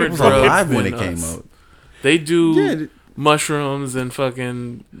different It was drugs alive when than it came us. out. They do mushrooms and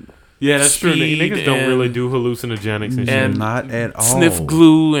fucking. Yeah, that's true. Niggas don't really and- do hallucinogenics and shit. and Not at all. Sniff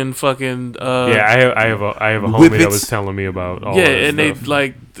glue and fucking. Yeah, I have a homie that was telling me about all yeah, that and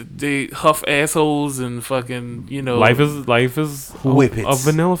stuff. they huff assholes and fucking life is Whippets. a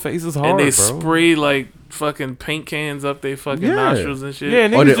vanilla face is hard, and they bro. spray like fucking paint cans up their fucking nostrils and shit. Yeah,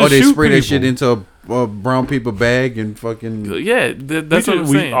 Or niggas they just spray shoot that shit people. into a brown paper bag and fucking. Yeah, that's what I'm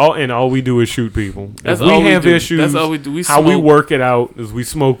saying. All we do is shoot people. That's If we all we have do. issues. That's all we do. We how we smoke. work it out is we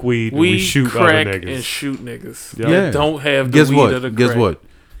smoke weed and we shoot crack other niggas. and shoot niggas. Yeah. That don't have the Guess weed what? or the Guess crack. what?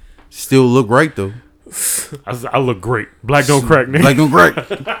 Still look right though. I look great. Black don't crack, nigga. Like I'm great.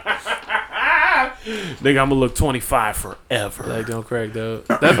 Nigga, I'm gonna look 25 forever. Like don't crack though.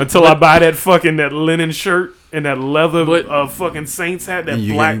 Until I buy that linen shirt and that leather But- fucking Saints hat, that And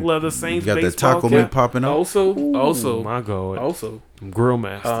you black got- leather You Saints got that baseball taco cap. meat popping up. Also, Oh my god. Grill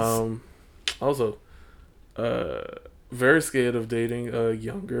masters. Also, very scared of dating a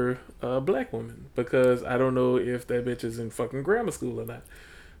younger black woman because I don't know if that bitch is in fucking grammar school or not.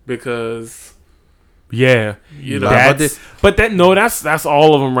 Because Yeah, you know, that's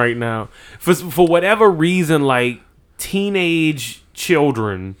all of them right now. For whatever reason, like teenage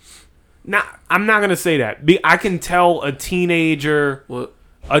children. Now, I'm not gonna say that. I can tell a teenager, what?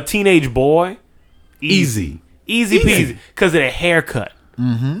 a teenage boy, Easy. easy peasy, because of their haircut.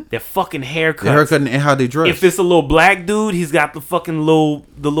 Mm-hmm. Their fucking haircut. The haircut and how they dress. If it's a little black dude, he's got the fucking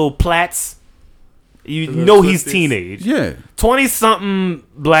little plaits. You The know he's twisties. teenage. yeah. 20-something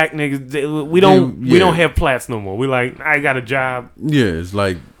black niggas. We don't have plaits no more. We like, I got a job. Yeah, it's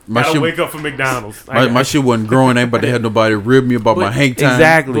like my Gotta shit. wake up for McDonald's. My shit wasn't growing. I ain't about to have nobody rib me about my hang time.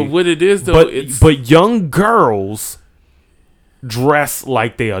 Exactly. But what it is though, it's But young girls dress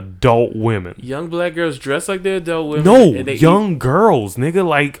like they adult women. young black girls dress like they're adult women. No, and they young girls, nigga,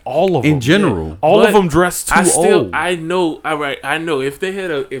 like all of them. In general. all But of them dress too old. I know. All right, I know. If they had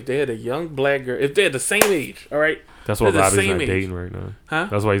a young black girl, if they're the same age, all right. That's why they're the Robbie's same not age. dating right now. Huh?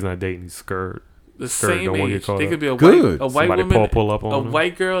 That's why he's not dating. He's scared. The Skirt, same don't wanna get age. caught They up. could be a Good. white Somebody woman, pull up on a them.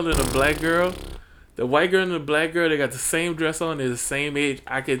 white girl and a black girl. The white girl and the black girl, they got the same dress on. They're the same age.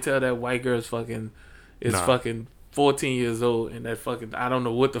 I can tell that white girl's fucking fucking 14 years old, and that fucking I don't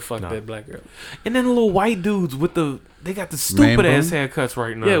know what the fuck that black girl. And then the little white dudes they got the stupid ass haircuts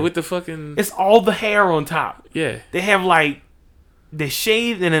right now. Yeah, with the fucking it's all the hair on top. yeah. They have like they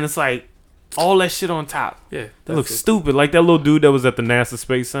shaved and then it's like all that shit on top. Yeah, That looks stupid. Like that little dude that was at the NASA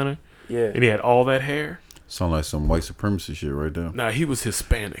Space Center. Yeah, And he had all that hair. Sound like some white supremacy shit right there. Nah, he was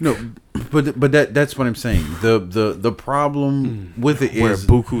Hispanic. No, but that's what I'm saying. The problem with it Wear is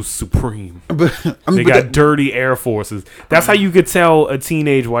Buku Supreme. but, I They mean, got dirty Air Forces. That's how you could tell a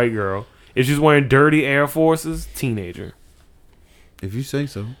teenage white girl. If she's wearing dirty Air Forces, teenager. if you say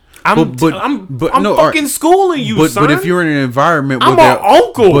so. I'm no, fucking schooling you, son. But if you're in an environment I'm where an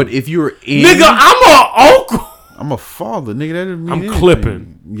uncle. But if you're in Nigga, I'm an uncle. I'm a father, nigga. That doesn't mean I'm anything.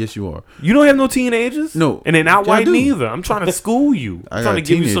 clipping. Yes, you are. You don't have no teenagers? No. And they're not Yeah, I white do. neither. I'm trying to school you. I I'm got trying to a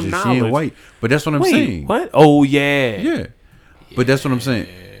give you teenager. some She knowledge. ain't white. But that's what I'm Wait, saying. what? Oh, yeah. Yeah. But that's what I'm saying.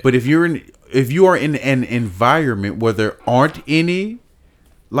 But if you are in an environment where there aren't any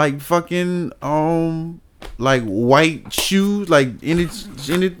like fucking like white shoes, like in it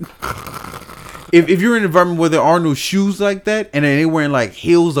if you're in an environment where there are no shoes like that and then they wearing like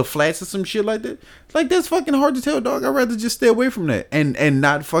heels or flats or some shit like that, like that's fucking hard to tell, dog. I'd rather just stay away from that and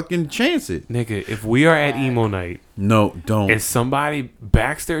not fucking chance it. Nigga, if we are at emo night No, don't. and somebody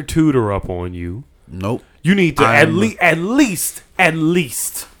backs their tutor up on you, Nope. you need to at least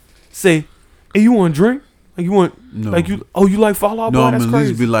say, hey, you want a drink? Like you want No. like you like Fall Out No, Boy? I'm That's gonna at crazy.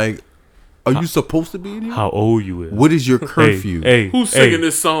 least be like, are you supposed to be in here? How old you is? What is your curfew? Hey, who's hey, singing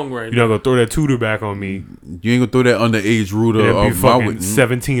this song right You're now? not gonna throw that tutor back on me. You ain't gonna throw that underage ruler It'll be of my fucking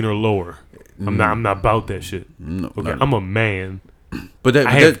 17 or lower. I'm not about that shit. No, Okay, not- I'm a man. But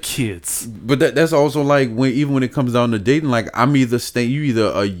I have kids. But that's also like when it comes down to dating, like I'm either you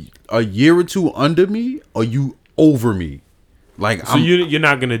either a year or two under me or you over me. Like So you're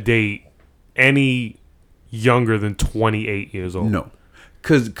not gonna date any younger than 28 years old. no,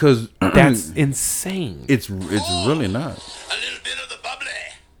 Cause That's insane. It's really not. A little bit of the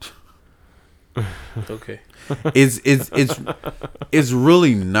bubbly. Okay. It's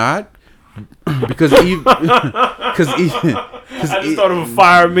really not because even I just thought of a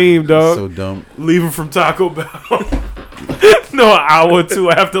fire meme, dog. so dumb. Leaving from Taco Bell. No, an hour or two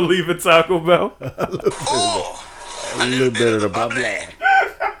after leaving Taco Bell. Oh, A little bit of the bubbly.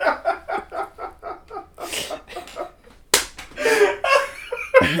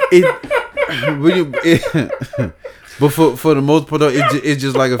 But for the most part, though, it's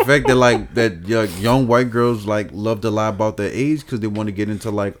just like a fact that like young white girls like love to lie about their age because they want to get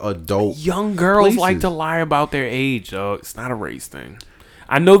into like adult. Young girls places. like to lie about their age, dog. It's not a race thing.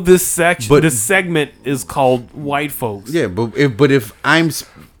 I know this section, this segment is called white folks. Yeah, but if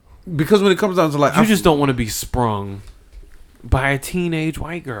because when it comes down to like You just don't want to be sprung by a teenage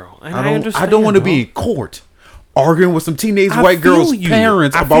white girl. And I understand. I don't want to dog. be in court arguing with some teenage I white feel girls' you.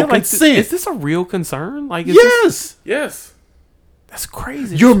 parents I about feel like consent. Is this a real concern? Like, is Yes. Yes. that's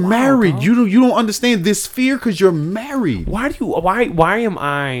crazy. You're That's wild, married. dog. You don't understand this fear because you're married. Why am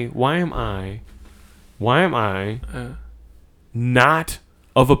I not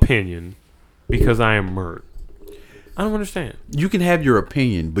of opinion because I am Mert? I don't understand. You can have your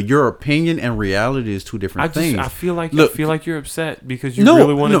opinion, but your opinion and reality is two different things. I feel like Look, you're upset because you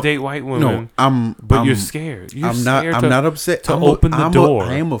really want to no, date white women. No, I'm you're scared. I'm not upset. to open the door.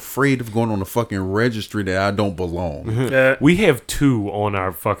 I am afraid of going on the fucking registry that I don't belong. We have 2 on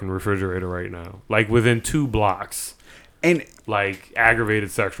our fucking refrigerator right now, like within 2 blocks. And Like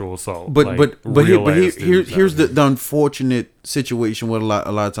aggravated sexual assault. but like here's here's the unfortunate situation with a lot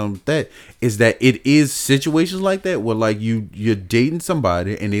of times with that is that it is situations like that where like you're dating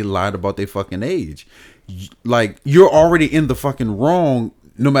somebody and they lied about their fucking age. Like you're already in the fucking wrong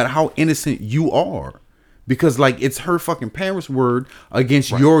no matter how innocent you are. Because like it's her fucking parents' word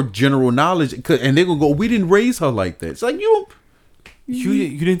against your general knowledge, and they're gonna go, we didn't raise her like that. It's like you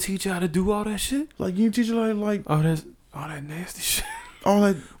didn't teach her how to do all that shit. like you teach her like All that nasty shit. all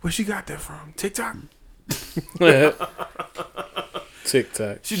that. Where she got that from? TikTok.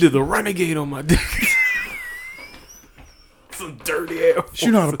 TikTok. She did the renegade on my dick. Some dirty ass. She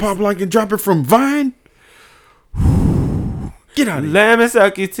know how to pop like and drop it from Vine. Get out of here. Let me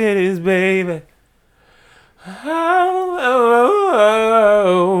suck your titties, baby.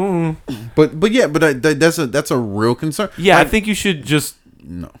 Oh. But that's a real concern. Yeah, I Like, think you should just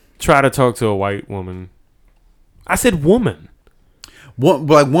no. try to talk to a white woman. I said woman.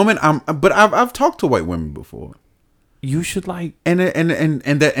 Woman. I've talked to white women before, You should like. and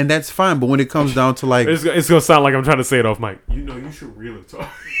that's fine. But when it comes down to like, It's gonna sound like I'm trying to say it off mic. You know, you should really talk.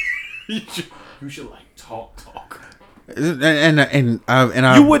 you should like talk. and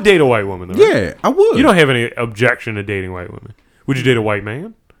I You would date a white woman, though. Right? yeah, I would. You don't have any objection to dating white women. Would you date a white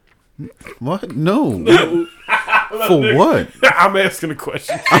man? what? No. For what? I'm asking a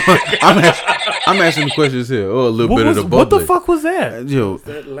question. I'm asking the questions here. Oh, a little bit of the bubbly. What the fuck was that? Yo,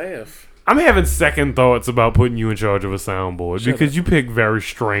 That laugh. I'm having second thoughts about putting you in charge of a soundboard because you pick very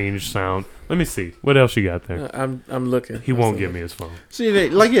strange sound. Let me see. What else you got there? I'm looking. He won't give me his phone. see,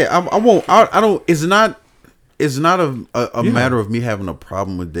 like yeah, I won't. I don't. It's not a matter of me having a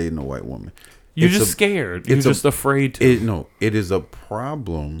problem with dating a white woman. You're It's just a- scared. You're it's a- just afraid to. It is a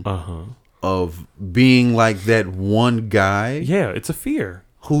problem Uh-huh. of being like that one guy Yeah, it's a fear.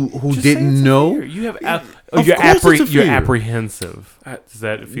 who Just say it's didn't a know. fear. You have Of you're course it's a you're fear. apprehensive. Does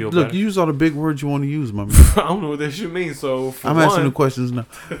that feel Look, better? you use all the big words you want to use, my man. I don't know what that should mean. So for I'm asking the questions now,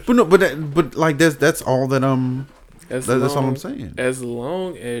 but no, but like that's all that that's all I'm saying. As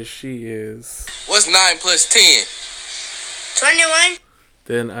long as she is, What's 9 plus 10? 21.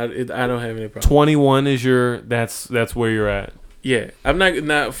 then I don't have any problem. 21 is your. That's where you're at. Yeah, I'm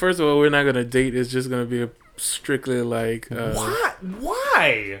not. First of all, we're not gonna date. It's just gonna be strictly like What?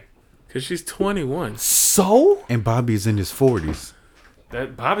 Why? because she's 21. So And Bobby's in his 40s.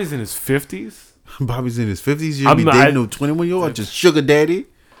 that Bobby's in his 50s. Bobby's in his 50s. You'll I'm be not- dating no 21-year-old, just sugar daddy,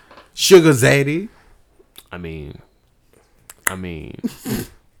 sugar zaddy. I mean,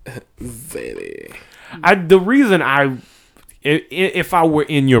 Zaddy. the reason if I were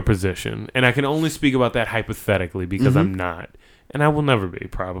in your position, and I can only speak about that hypothetically because I'm not, and I will never be,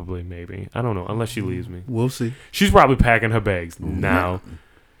 probably, maybe. I don't know, unless she leaves me. We'll see. She's probably packing her bags now.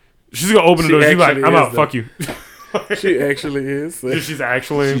 She's gonna open the door. She's like, actually I'm is, out. though. Fuck you. She actually is. She's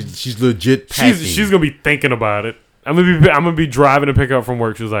actually. She's legit packing. She's gonna be thinking about it. I'm gonna be driving to pick her up from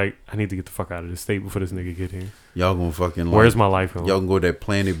work. She's like, I need to get the fuck out of this state before this nigga get here. Y'all gonna fucking like, Where's my life going? y'all gonna go to that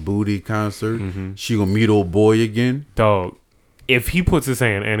Planet Booty concert. She gonna meet old boy again. Dog. if he puts his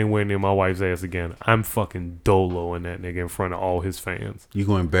hand anywhere near my wife's ass again, I'm fucking doloing that nigga in front of all his fans. You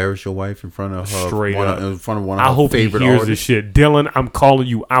gonna embarrass your wife in front of her? Straight up. In front of one of her I hope he favorite hears artists? this shit. Dylan, I'm calling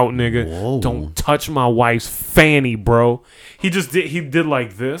you out, nigga. Whoa. Don't touch my wife's fanny, bro. He did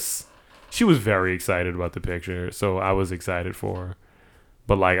like this. She was very excited about the picture, so I was excited for her.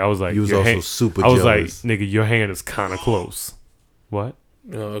 But like, I was like, You was your also hand, super I was jealous. like, nigga, your hand is kind of close. What?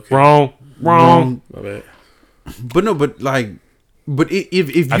 Oh, okay. Wrong. My bad. But no, but like, but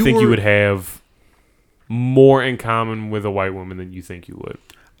if you I think were, you would have more in common with a white woman than you think you would.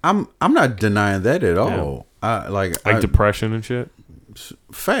 I'm not denying that at all. I like Depression and shit.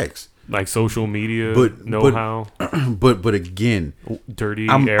 Facts. Like social media But know-how. But again, Dirty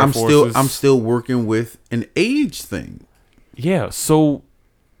I'm Air Forces. still working with an age thing. Yeah, so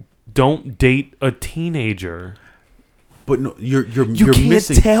don't date a teenager. But no, you're You can't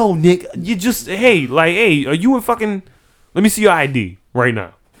missing. tell, Nick. You just are you a fucking? Let me see your ID right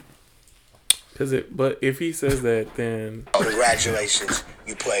now. But if he says that, then Congratulations,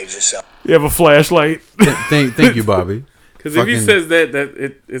 you played yourself. You have a flashlight. Thank you, Bobby. because if he says that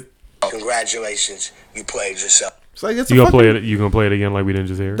it Congratulations, you played yourself. It's like it's You a gonna fucking, play it? You gonna play it again like we didn't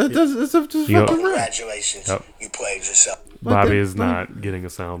just hear? That's just You go- fucking rap. Congratulations, Yep. you played yourself. Bobby is not getting a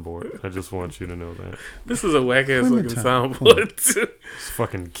soundboard. I just want you to know that. this is a whack ass looking soundboard. It's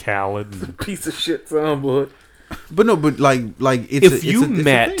fucking Khaled. Piece of shit soundboard. But no, but like it's If it's you it's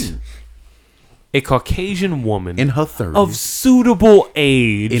met thing. a Caucasian woman in her 30s, of suitable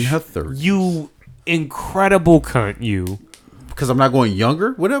age, in her 30s, you incredible cunt, you. because I'm not going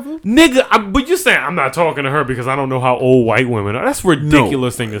younger, whatever. Nigga, but you're saying I'm not talking to her because I don't know how old white women are. That's a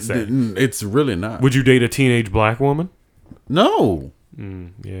ridiculous thing to say. It's really not. Would you date a teenage black woman? No.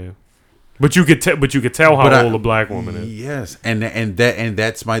 Yeah, but you could tell how But I- old a black woman is. Yes, and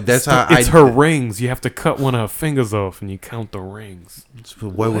that's how It's her rings. You have to cut one of her fingers off, and you count the rings. For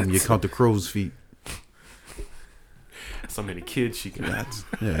white women, you count the crow's feet. So many kids she got.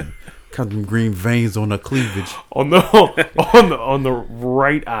 Yeah, count them green veins on her cleavage. on the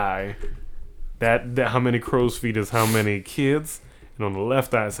right eye. That how many crow's feet is how many kids, and on the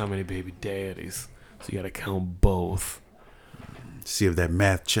left eye is how many baby daddies. So you got to count both. See if that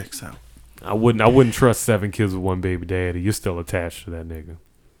math checks out. I wouldn't trust 7 kids with one baby daddy. You're still attached to that nigga.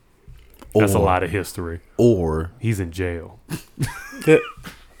 That's a lot of history. Or He's in jail.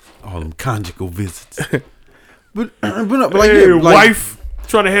 all them conjugal visits. but like, Hey, yeah, like, wife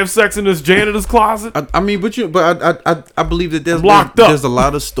trying to have sex in this janitor's closet. I mean, I believe that Locked up. there's a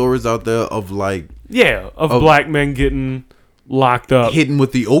lot of stories out there of like Of black men getting locked up. hitting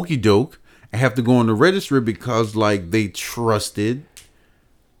with the okey doke and have to go on the registry because like they trusted.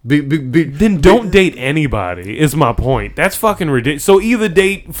 Then don't date anybody, is my point. That's fucking ridiculous. So either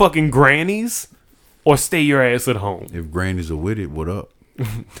date fucking grannies or stay your ass at home. If grannies are with it, what up?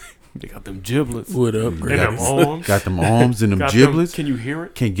 They got them giblets. What up, And them arms. Got them arms and them Got giblets. Can you hear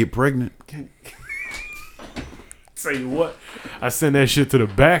it? Can't get pregnant. Tell you what, I send that shit to the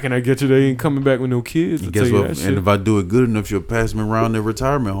back and I get you they ain't coming back with no kids. And guess what? And if I do it good enough, you'll pass me around the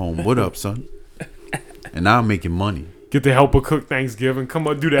retirement home. What up, son? And now I'm making money. Get to help her cook Thanksgiving. Come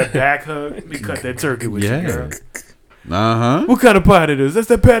on, do that back hug. Let me cut that turkey with you, girl. What kind of pot it is? That's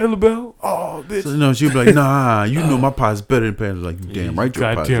that Patti LaBelle? Oh, bitch. So, no, she'll be like, nah, you know my pot's better than Patty's. Like, you damn right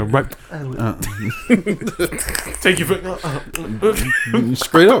your pot's Goddamn right. Take your foot.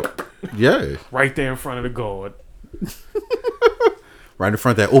 Straight up. Yeah. Right there in front of the guard. Right in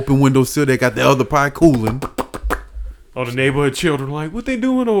front of that open window sill, they got the other pie cooling. All the neighborhood children like, what they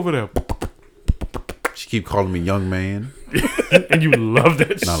doing over there? She keep calling me young man. And you love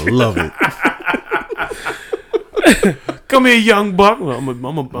that And I shit. love it. Come here, young buck. Well,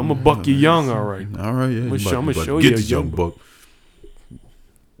 I'm a buck you young, all right. All right, yeah. I'ma show about you to get a this young young buck.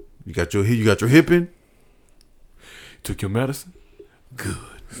 You got your hip in? Took your medicine? Good.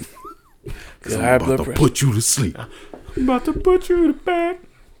 Cause I'm about to put you to sleep. I'm about to put you to bed.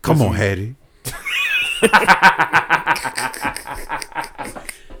 Come on, Hattie.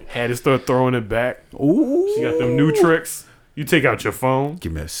 Had to start throwing it back. Ooh. She got them new tricks. You take out your phone.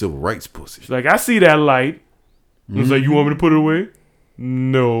 Give me that civil rights pussy. She's like, I see that light. It's like, you want me to put it away?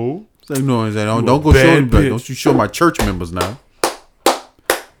 No. It's like, no, it's like, don't You a go show bad them back. bitch. Don't you show my church members now.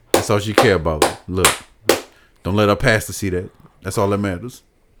 That's all she care about. Look. Don't let her pastor see that. That's all that matters.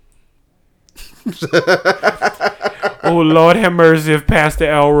 Oh, Lord have mercy if Pastor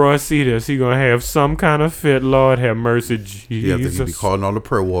Elroy see this. He gonna have some kind of fit. Lord have mercy, You have to be Jesus. calling all the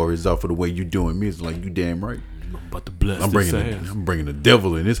prayer warriors out for the way you doing me. It's like, you damn right. I'm about to bless I'm this bringing ass. I'm bringing the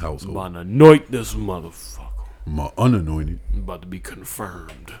devil in this household. I'm about to anoint this motherfucker. My unanointed. About to be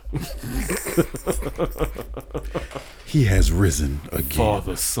confirmed. He has risen again.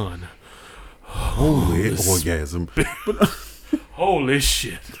 Father, son. Holy orgasm. Holy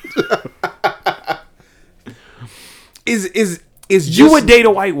shit. Is You would date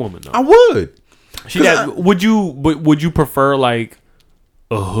a white woman though. I would. Would you prefer like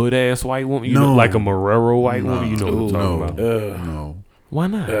a hood ass white woman? You know, like a Marrero white woman? You know what I'm talking about. No. Why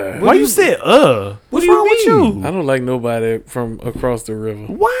not? Why you said What's wrong with you? I don't like nobody from across the river.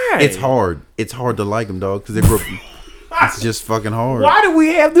 Why? It's hard. It's hard to like them, dog, because they grew up. It's just fucking hard. Why do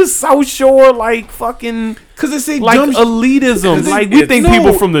we have this South Shore like fucking? Because it's like elitism. Like we think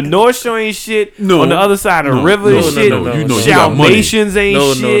people from the North Shore ain't shit. On the other side of the river and shit. Dalmatians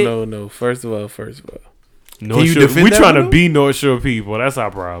ain't shit. No. First of all. North Shore, we trying to be North Shore people. That's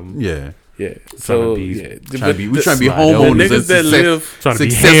our problem. Yeah. Yeah. So we trying to be homeowners. Niggas that live trying to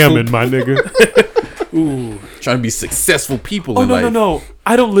be hamming, my nigga. Ooh. Trying to be successful people in life. No.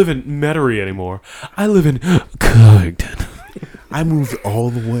 I don't live in Metairie anymore. I live in Covington. I moved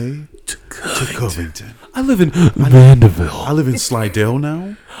all the way to Covington. I live in Vanderbilt. I live in Slidell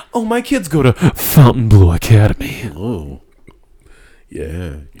now. Oh, my kids go to Fontainebleau Academy. Oh.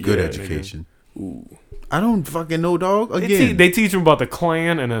 Yeah. Good education. Ooh. I don't fucking know, dog. Again. They teach them about the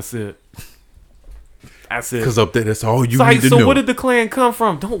Klan, and that's it. That's it. Because up there, that's all you need to know. So where did the Klan come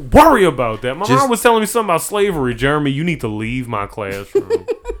from? Don't worry about that. My mom was telling me something about slavery. Jeremy, you need to leave my classroom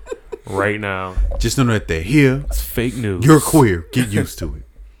right now. Just know that they're here. It's fake news. You're queer. Get used to it.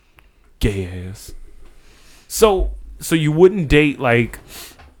 Gay ass. So you wouldn't date like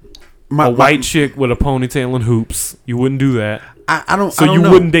a white chick with a ponytail and hoops. You wouldn't do that. I don't. So I don't you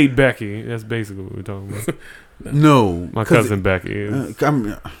know. wouldn't date Becky. That's basically what we're talking about. No, my cousin Becky is.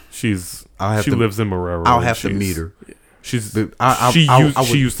 She lives in Marrero. I'll have to meet her. She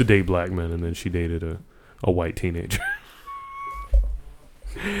used to date black men, and then she dated a white teenager.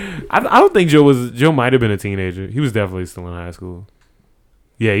 I don't think Joe might have been a teenager. He was definitely still in high school.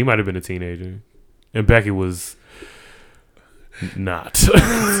 Yeah, he might have been a teenager, and Becky was not.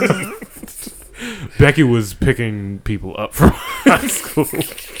 Becky was picking people up from high school.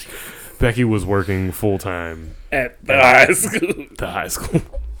 Becky was working full time at the high school. The high school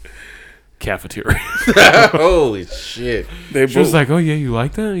cafeteria. Holy shit! She was like, "Oh yeah, you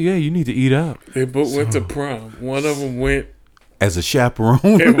like that? Yeah, you need to eat up." They both went to prom. One of them went as a chaperone.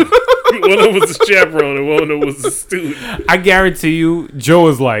 One of them was a chaperone, and one of them was a student. I guarantee you, Joe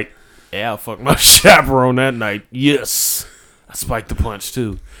was like, "Yeah, I fucked my chaperone that night. Yes, I spiked the punch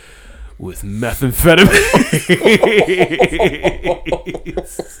too." With methamphetamine.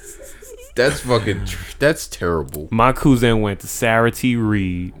 That's terrible. My cousin went to Sarah T.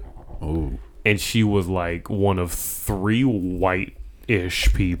 Reed. Oh. And she was like one of 3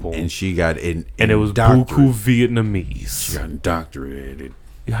 white-ish people. And she got and it was buku Vietnamese. She got indoctrinated.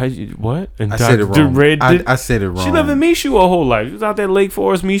 What? I said it wrong. I said it wrong. She lived in Michoud her whole life. She was out there Lake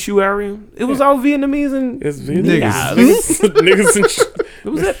Forest, Michoud area. It was all Vietnamese and it's Vietnamese. Niggas and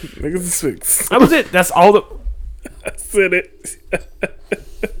that was it. Niggas and Sphinx. That was it. That's all the. I said it.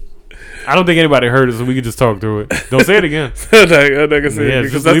 I don't think anybody heard it, so we could just talk through it. Don't say it again. I'm not gonna say it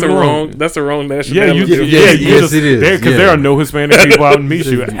because that's the wrong nationality. Yes, it is. Because there are no Hispanic people out in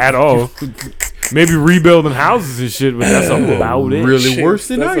Michoud at all. Maybe rebuilding houses and shit, but that's about it. Really shit. worse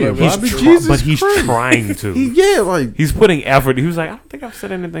than I am. But he's trying to. Like he's putting effort. He was like, I don't think I've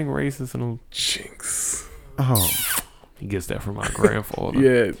said anything racist in a jinx. Oh, he gets that from my grandfather.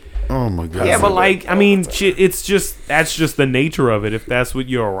 Yeah. Oh my god. Yeah, but like, I mean, shit. It's just that's just the nature of it. If that's what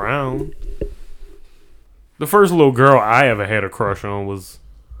you're around. The first little girl I ever had a crush on was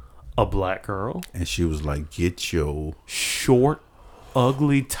a black girl, and she was like, "Get your short,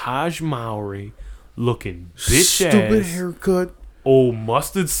 ugly Taj Mowry looking bitch stupid ass, haircut, old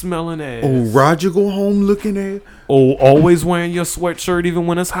mustard smelling ass, old Roger go home looking ass, old always wearing your sweatshirt even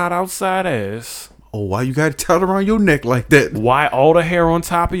when it's hot outside ass." Oh, why you got it tied around your neck like that? Why all the hair on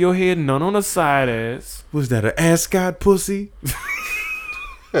top of your head, none on the side ass? Was that an ascot pussy?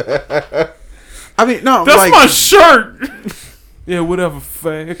 I mean, no, that's like, my shirt. Yeah, whatever,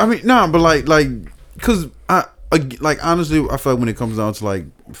 fag. I mean, no, but like, cause like honestly, I feel like when it comes down to like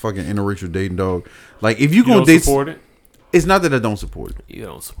fucking interracial dating, dog, like if you gonna date, support it. It's not that I don't support it. You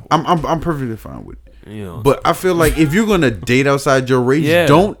don't support. I'm perfectly fine with it. Yeah. But I feel like if you're gonna date outside your race,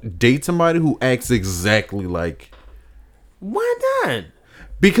 don't date somebody who acts exactly like. Why not?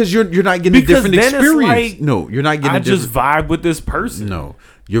 Because you're not getting a different experience. Like, no, you're not getting. I just vibe with this person. No,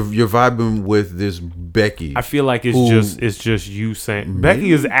 you're vibing with this Becky. I feel like it's just you saying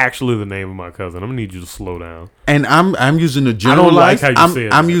Becky is actually the name of my cousin. I'm gonna need you to slow down. And I'm using a generalized. I don't like how you say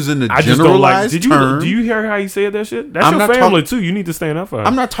it. I'm using a I just generalized don't like. term. Do you hear how you said that shit? That's I'm your not family too. You need to stand up for her.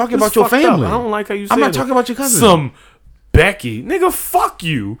 I'm not talking This about your family. Up. I don't like how you said I'm not it. talking about your cousin. Some Becky, nigga, fuck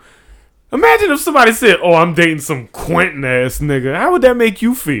you. Imagine if somebody said, "Oh, I'm dating some Quentin ass nigga." How would that make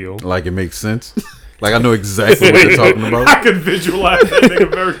you feel? Like it makes sense. Like I know exactly what you're talking about. I can visualize that nigga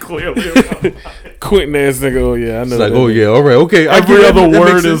very clearly. Quentin ass nigga. Oh yeah, I know. It's like, oh yeah, all right, okay. Every other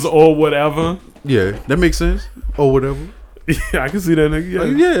word is or whatever. Yeah, that makes sense. Or whatever. Yeah, I can see that nigga. Yeah,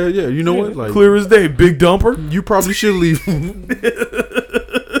 Like, yeah. You know what? Like clear as day. Big dumper. you probably should leave.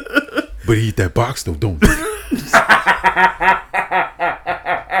 But eat that box though, don't you?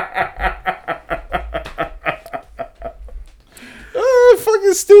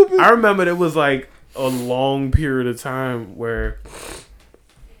 Fucking stupid. I remember there was like a long period of time where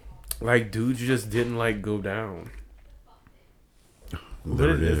like dudes just didn't like go down.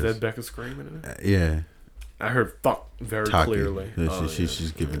 Is that Becca screaming in it? Yeah. I heard fuck very Taki. clearly. Yeah,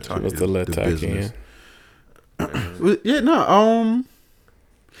 she's giving Taki Supposed to let the Taki business. in. Yeah, no,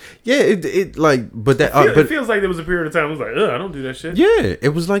 yeah, it like, but that, It feels like there was a period of time. I was like, ugh, I don't do that shit. yeah,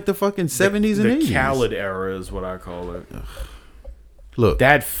 it was like the fucking 70s and 80s. The Khaled era is what I call it. Look,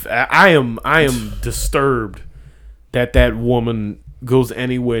 That I am disturbed that woman goes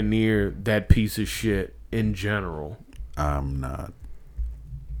anywhere near that piece of shit in general. I'm not.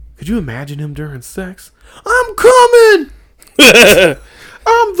 Could you imagine him during sex? I'm coming.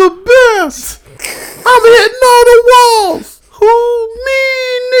 I'm the best. I'm hitting all the walls. Who,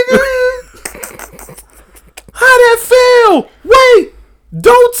 me, nigga? How that feel? Wait,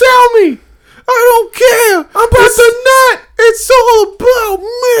 don't tell me. I don't care. I'm about to nut. It's all about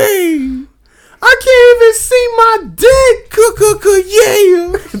me. I can't even see my dick.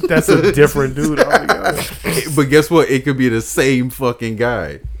 Yeah. That's a different dude. But guess what? It could be the same fucking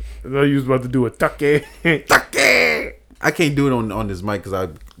guy. I thought you was about to do a tucky. I can't do it on this mic because I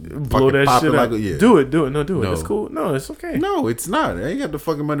Blow fucking that pop shit it up. like yeah. Do it. No, do it. No. It's cool. No, it's okay. No, it's not. I ain't got the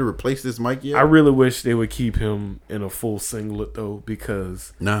fucking money to replace this mic yet. I really wish they would keep him in a full singlet though,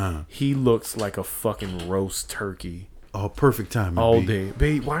 because Nah. he looks like a fucking roast turkey Oh, perfect timing. all B. day.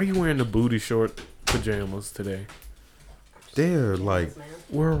 Babe, why are you wearing the booty short pajamas today? They're like,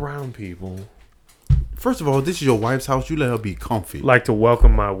 We're around people. first of all, this is your wife's house. You let her be comfy. Like to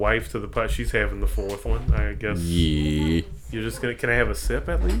welcome my wife to the pot. She's having the fourth one, I guess. Yeah. You're just gonna. Can I have a sip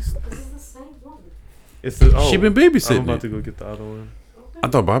at least? It's the. Oh, She been babysitting I'm about it. to go get the other one. I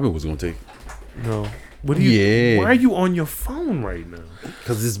thought Bobby was gonna take. No. What do you? Yeah. Why are you on your phone right now?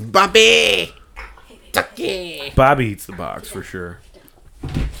 Cause it's Bobby. Bobby eats the box for sure.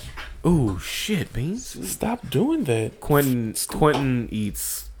 Oh shit, Beans. Stop doing that. Quentin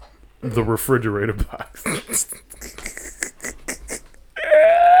eats the refrigerator box.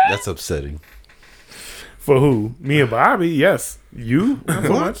 That's upsetting. For who? Me and Bobby? Yes. You? Not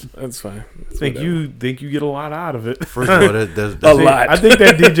so much. That's fine. Think you get a lot out of it. First of all, that's A lot. I think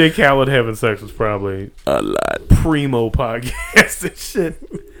that DJ Khaled having sex was probably A lot. primo podcast and shit.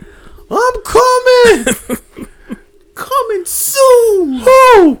 I'm coming. Coming soon.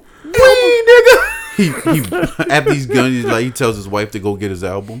 Who? Me, nigga. he after he's done, he's like he tells his wife to go get his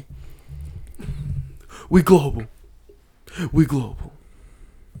album. We global.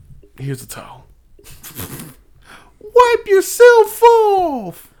 Here's a towel. Wipe yourself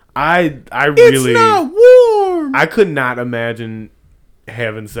off. I It's really not warm. I could not imagine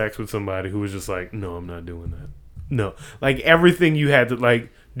having sex with somebody who was just like, no, I'm not doing that. No. Like everything you had to like,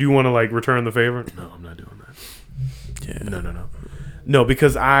 do you want to like return the favor? No, I'm not doing that. Yeah. No. No,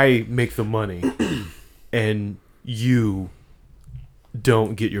 because I make the money and you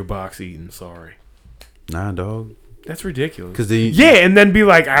don't get your box eaten. Sorry. Nah, dog. That's ridiculous. Because and then be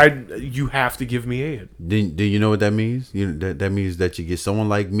like, you have to give me head. Do you know what that means? That means that you get someone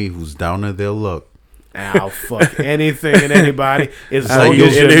like me who's down on their luck. I'll fuck anything and anybody as It's long like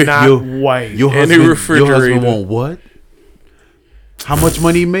as you're your- not your- white. Your Any husband, refrigerator. want what? How much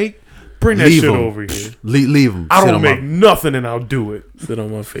money he make? Bring that Leave shit him. over here. Leave him. I don't make nothing and I'll do it. Sit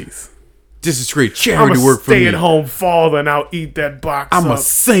on my face. This is straight I'm charity a work for me. stay-at-home father and I'll eat that box I'm up. a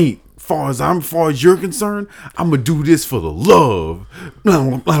saint. Far as you're concerned, I'm gonna do this for the love.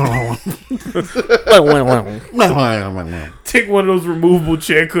 Take one of those removable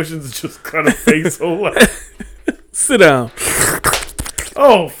chair cushions and just cut a face hole. Sit down.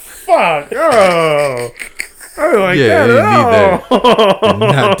 Oh, fuck. Oh. I don't like Yeah, that I at didn't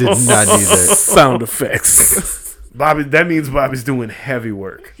need all. Did not need that. Sound effects. Bobby. That means Bobby's doing heavy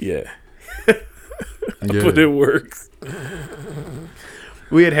work. Yeah. Yeah. But it works.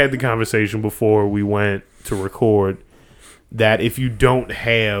 We had the conversation before we went to record that if you don't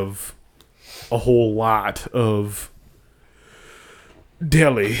have a whole lot of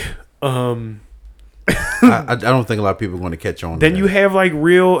deli, I don't think a lot of people are going to catch on. then to you that. have like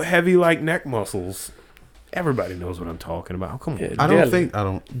real heavy like neck muscles. Everybody knows what I'm talking about. Come on. Yeah, I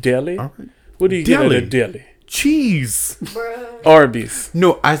don't. Deli? All right. What do you Deli. get at a deli? Cheese. Arby's.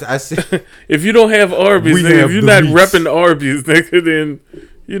 No, I said If you don't have Arby's, We then have if you're the not meats. repping Arby's, then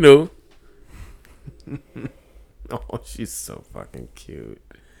you know. Oh, she's so fucking cute.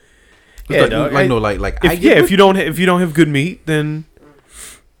 like, dog, like I- no, like If, I get if you don't have good meat, then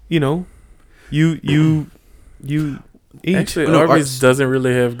you know you eat. Actually, No, Arby's doesn't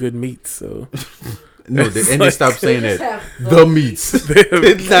really have good meat, so no, and they stopped saying that the meats.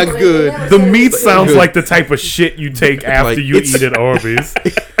 It's not good. The meat sounds like the type of shit you take after Like, you it's- eat at Arby's.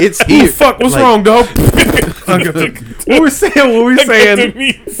 It's Oh here. fuck, what's Like, wrong, dog? What we saying? What we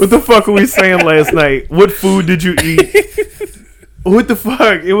saying? What the fuck were we saying last night? What food did you eat? What the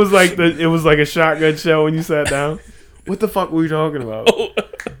fuck? It was like a shotgun show when you sat down. What the fuck were we talking about?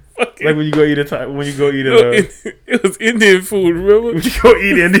 Like when you go eat it was Indian food. Remember? when you go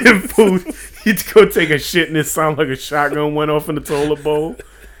eat Indian food, you go take a shit and it sounded like a shotgun went off in the toilet bowl.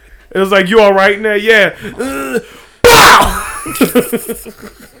 It was like, you all right now? Yeah.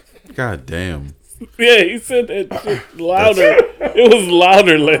 God damn. Yeah, he said that shit louder. It was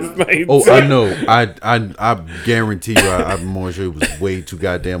louder last night. Oh, I know. I guarantee you. I'm more sure it was way too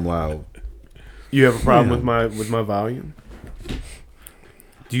goddamn loud. You have a problem with my volume?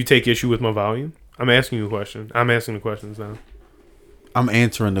 Do you take issue with my volume? I'm asking you a question. I'm asking the questions now. I'm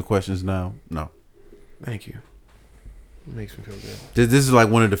answering the questions now. No. Thank you. It makes me feel good. This is like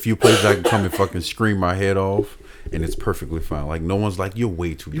one of the few places I can come and fucking scream my head off, and it's perfectly fine. Like no one's like, you're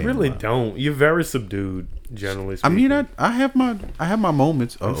way too. You damn really loud. don't. You're very subdued, generally I speaking. mean, I have my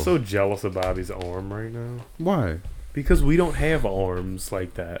moments. I'm Uh-oh. so jealous of Bobby's arm right now Why? because we don't have arms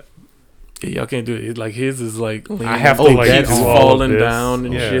like that. Yeah, y'all can't do it. Like his is like leaning, I have to Oh, like that's do keeps all of falling this. down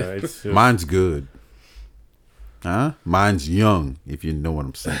and yeah, shit. It's just Mine's good. Huh? Mine's young, if you know what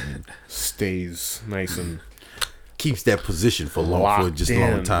I'm saying. stays nice and. Keeps that position for long for Locked just a in.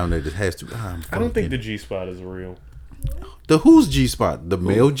 long time that it has to. I don't think the G spot is real. the who's G spot, the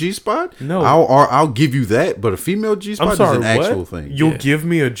male G spot. No. I'll give you that, but a female G I'm spot sorry. is an actual what? thing. You'll Yeah. give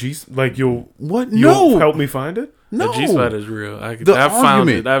me a G like you'll What? you'll No, help me find it. no. The G spot is real. I've The found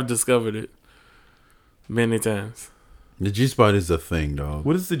argument. it. I've discovered it many times. The G spot is a thing, dog.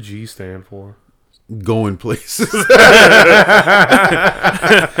 What does the G stand for? Going places,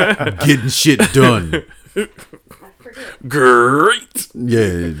 getting shit done. Great.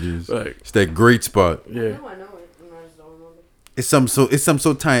 Yeah, Like, it's that great spot. yeah. I know it. I just don't remember.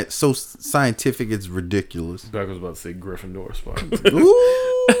 It's so scientific. It's ridiculous. Beck was about to say Gryffindor spot.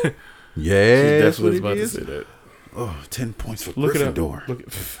 Ooh. Yeah, that's Definitely what was it about to is. say that. Oh, 10 points for Look it up. Gryffindor. Look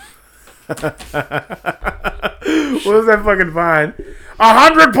what was that fucking vine?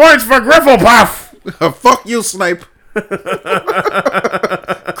 100 points for Grifflepuff. Fuck you, Snipe.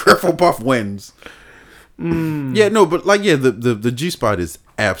 Grifflepuff wins. Yeah, no, but like, yeah, the G spot is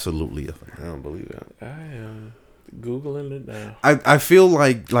absolutely a thing. I don't believe that. I am Googling it now. I feel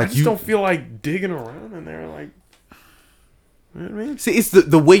like I just you don't feel like digging around in there. Like, you know what I mean? see, it's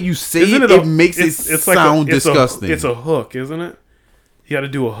the way you say Isn't it. a- It makes it like sound it's disgusting. It's a hook, isn't it? You got to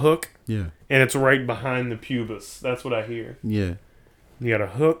do a hook, yeah, and it's right behind the pubis. That's what I hear. yeah. You got a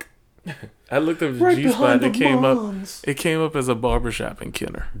hook. I looked up the G spot. It came up as a barbershop in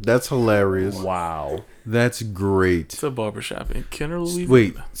Kenner. That's hilarious. Wow. That's great. It's a barbershop in Kenner, Louisiana.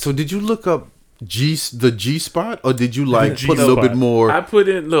 Wait, so did you look up the G spot, or did you like G put a little spot. bit more? I put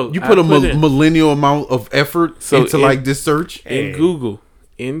in. Look, You put I a millennial amount of effort So into in- like this search. in Hey. Google.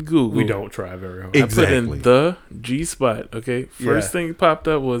 In Google, We don't try very hard. I put Exactly. in the G spot. Okay, first Yeah. thing popped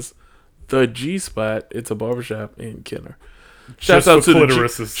up was the G spot. It's a barbershop in Kenner. Just Shouts out for to the G,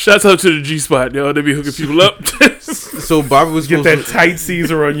 clitorises. shouts out to the G spot. Yo, they be hooking people up. So Bobby was Get supposed that tight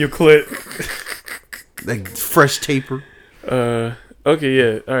Caesar on your clit. to like fresh taper. Okay,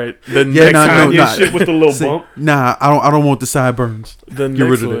 yeah, all right. The Yeah, next nah, one, no, Kanye nah. shit with the little See, bump. Nah, I don't want the sideburns. the Get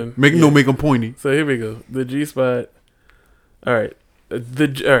next rid of one. that. Make them pointy. So here we go. The G spot. All right.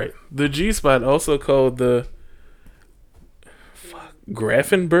 The G spot, also called the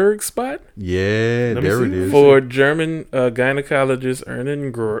Grafenberg spot, Yeah, Let me there see. it is. for German gynecologist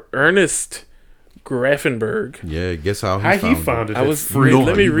Ernest Grafenberg. Yeah, guess how How he found found it. it? I was free.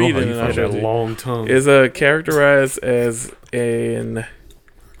 let me You know read how it you and found I'll That show you. long tongue. Is characterized as an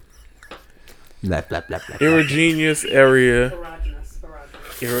Blah, blah, blah, blah. Erogenous area.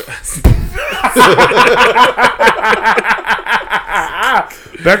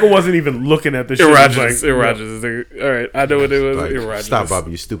 Becca wasn't even looking at the shit. Erogenous. All right, I know what it was. Like, Erogenous. stop,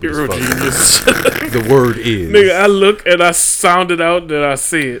 Bobby. You stupid as Erogenous. fuck. The word is. Nigga, I look and I sound it out, then I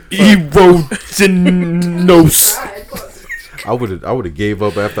see it. Erogenous. I would have gave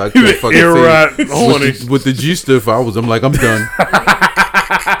up after I couldn't fucking say with the G stuff. I'm like, I'm done.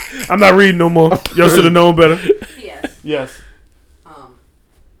 I'm not reading no more. Y'all should have known better. Yes.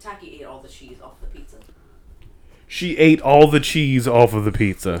 Taki ate all the cheese off the pizza. She ate all the cheese off of the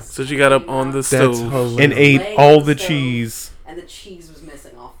pizza. So she got up on the stove and ate all the cheese. And the cheese was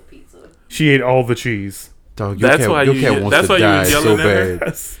missing off the pizza. She ate all the cheese. Dog, your cat wants to die so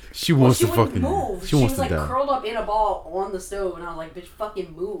bad. She wants to fucking move. She was like curled up in a ball on the stove, and I was like, "Bitch,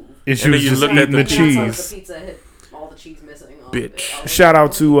 fucking move!" And she was just eating the cheese. The pizza had all the cheese missing. Bitch. Shout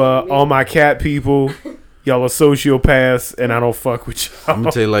out to all my cat people. Y'all are sociopaths, and I don't fuck with y'all. I'm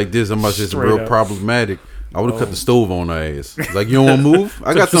gonna tell you like this. I'm about to say it's real problematic. I would have cut the stove on her ass. Like, you don't want to move?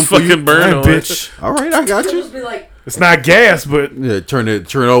 I got some for you. Burn on bitch. All right, I got you. Just be like, it's not gas, but yeah, turn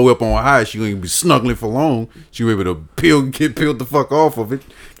it all the way up on high. She gonna be snuggling for long. She be able to get peeled the fuck off of it.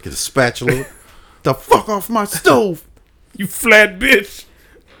 Get a spatula. The fuck off my stove, you flat bitch.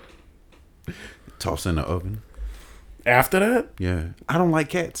 Toss in the oven. After that, yeah, I don't like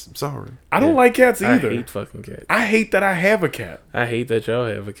cats. I'm sorry. I don't like cats either. I hate fucking cats. I hate that I have a cat. I hate that y'all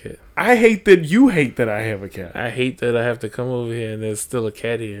have a cat. I hate that you hate that I have a cat. I hate that I have to come over here and there's still a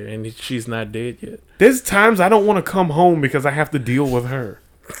cat here and she's not dead yet. There's times I don't want to come home because I have to deal with her.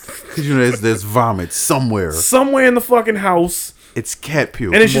 Because you know there's vomit somewhere in the fucking house. It's cat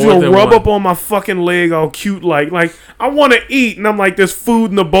puke. And then she's gonna rub up on my fucking leg all cute like I want to eat. And I'm like, there's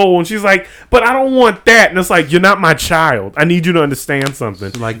food in the bowl. And she's like, but I don't want that. And it's like, you're not my child. I need you to understand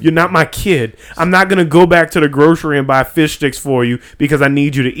something. Like, you're not my kid. I'm not gonna go back to the grocery and buy fish sticks for you because I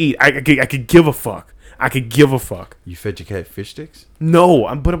need you to eat. I could give a fuck. I could give a fuck. You fed your cat fish sticks?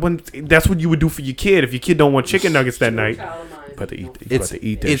 No, but when that's what you would do for your kid. If your kid don't want chicken nuggets that night, you about to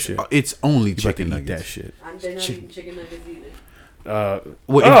eat that shit. It's only chicken nuggets. That shit. They're not eating chicken nuggets either. I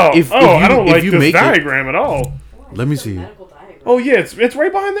don't like this diagram at all. Let me see. Oh yeah, it's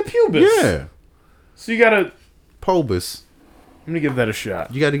right behind the pubis. Yeah. So you gotta pubis. Let me give that a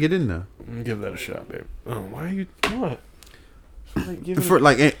shot. You gotta get in there. Let me give that a shot, babe. Oh, why are you what?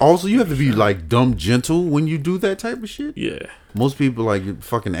 Also you have to be like dumb gentle when you do that type of shit. Yeah. Most people like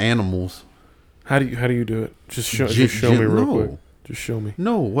fucking animals. How do you do it? Just show me real quick. Just show me.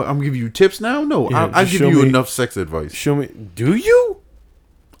 No, what? I'm giving you tips now? No, yeah, I'll give you enough sex advice. Show me. Do you?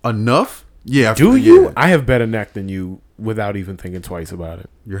 Enough? Yeah. Do you? Yeah. I have better neck than you without even thinking twice about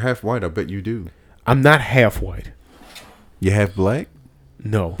it. You're half white. I bet you do. I'm not half white. You half black?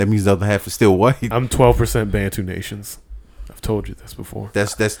 No. That means the other half is still white. I'm 12% Bantu Nations. I've told you this before.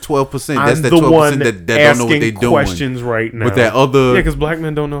 That's 12%. That's the 12% that don't know what they're doing. Questions right now. But that other, because black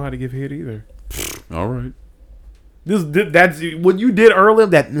men don't know how to give head either. All right. That's what you did earlier.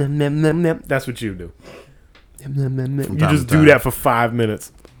 That's what you do. You just do that for 5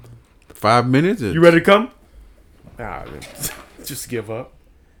 minutes. 5 minutes? You ready to come? Just give up.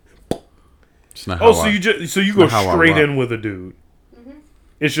 It's not how so you go straight in with a dude. Mm-hmm.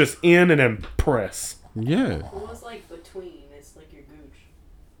 It's just in and then press. Yeah. Almost like between. It's like your gooch.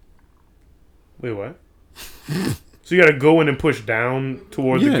 Wait, what? So you got to go in and push down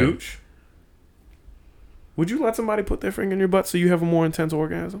toward the gooch? Would you let somebody put their finger in your butt so you have a more intense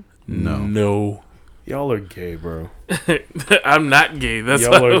orgasm? No. Y'all are gay, bro. I'm not gay. That's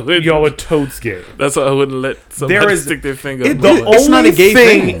y'all are totes gay. That's why I wouldn't let somebody stick their finger. It's not a gay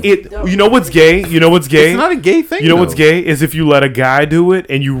thing. You know what's gay? You know what's gay? It's not a gay thing. You know what's gay is if you let a guy do it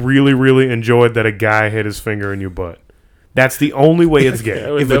and you really, really enjoyed that a guy had his finger in your butt. That's the only way it's gay.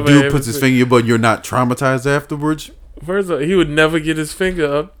 If a dude puts his finger in your butt, you're not traumatized afterwards. First of all, he would never get his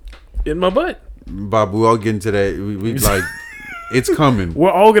finger up in my butt. Bob, we all get into that. We like, it's coming.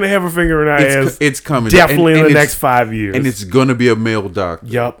 We're all gonna have a finger in our ass. It's coming. Definitely in the next 5 years. And it's gonna be a male doctor.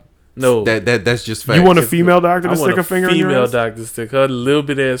 Yup. No, that's just fact. You want a female doctor to stick a finger in your ass? Female doctor stick her little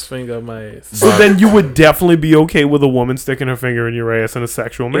bit ass finger up my ass. So then you would definitely be okay with a woman sticking her finger in your ass in a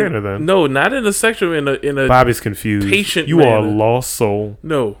sexual manner. Then no, not in a sexual. In a Bobby's confused. Patient. You are a lost soul.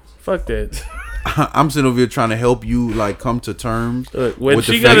 No, fuck that. I'm sitting over here trying to help you like come to terms when with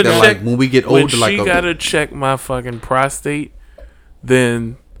she the fact gotta that check, like when we get older, when she gotta check my fucking prostate,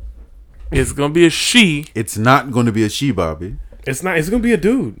 then it's gonna be a she. It's not gonna be a she, Bobby. It's not. It's gonna be a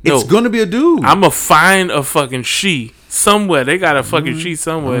dude. It's gonna be a dude. I'ma find a fucking she somewhere. They got a fucking she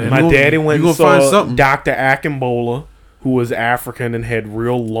somewhere. My daddy went and saw Dr. Akimbola, who was African and had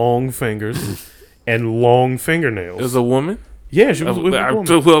real long fingers. and long fingernails. It was a woman? Yeah, she was a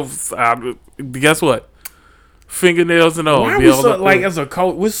woman. Well, guess what? Fingernails and all. Why are we so, like, as a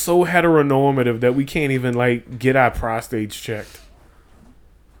cult, we're so heteronormative that we can't even, like, get our prostates checked.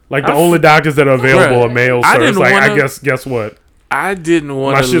 Like, the only doctors that are available are male, so it's like, I guess what? I didn't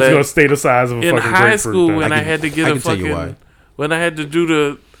want to my shit's gonna stay the size of a fucking grapefruit. In high school, when I had to get a fucking... When I had to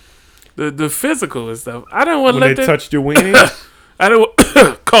do the physical and stuff, I didn't want to let that... When they touched your weenie? I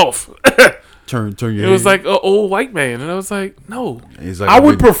didn't... Cough. Turn your It was like an old white man, and I was like, no. Like, I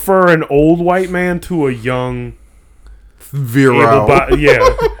would prefer an old white man to a young... virile.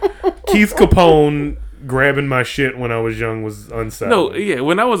 Keith Capone grabbing my shit when I was young was unsettling. No, yeah,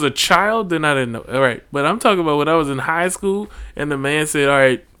 when I was a child, then I didn't know. All right, but I'm talking about when I was in high school, and the man said, "All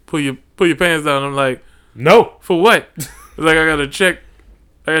right, pull your pants down." I'm like, no, for what? Like, I gotta check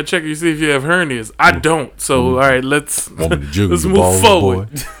you, see if you have hernias. I don't. So all right, let's move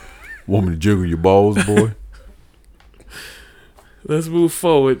forward. Boy? Want me to jiggle your balls, boy? Let's move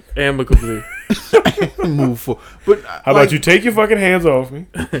forward amicably. Move forward. But how about you take your fucking hands off me,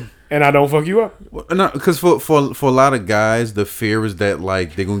 and I don't fuck you up? No, because for a lot of guys, the fear is that,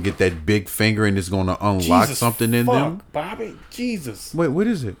 like, they're gonna get that big finger and it's gonna unlock something in them. Bobby, Jesus. Wait, what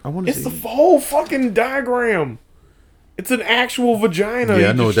is it? I want to see. It's the whole fucking diagram. It's an actual vagina. Yeah,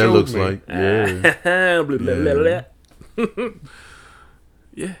 I know what that looks like.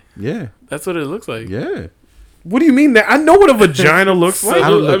 Yeah. Yeah, that's what it looks like. Yeah. What do you mean that? I know what a vagina looks like. I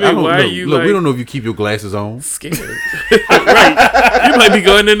don't know. We don't know if you keep your glasses on. Scared. Right. You might be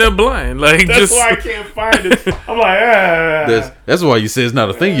going in there blind. Like, that's why I can't find it. I'm like, That's why you say it's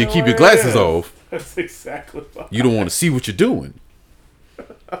not a thing. You keep your glasses off. That's exactly why. You don't want to see what you're doing.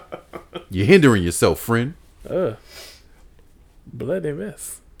 You're hindering yourself, friend. Bloody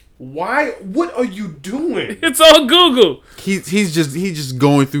mess. Why? What are you doing? It's all Google. He's just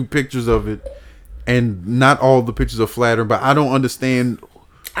going through pictures of it. And not all the pictures are flattering, but I don't understand.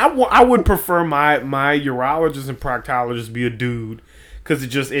 I would prefer my urologist and proctologist be a dude, because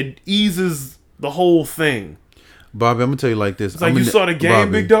it eases the whole thing. Bobby, I'm gonna tell you like this. It's like, you saw the game,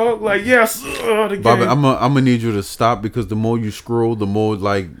 Bobby, big dog? Like, yes, the game. Bobby, I'm gonna need you to stop, because the more you scroll, the more,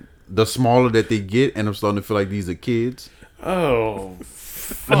 like, the smaller that they get, and I'm starting to feel like these are kids. Oh,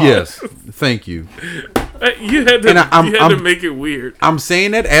 fuck. Yes, thank you. You had to make it weird. I'm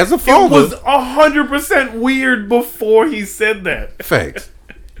saying that as a father. It was 100% weird before he said that. Facts.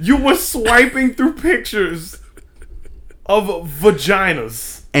 You were swiping through pictures of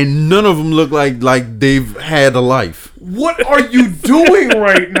vaginas, and none of them look like they've had a life. What are you doing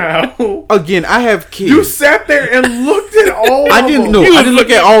right now? Again, I have kids. You sat there and looked at all of them. I didn't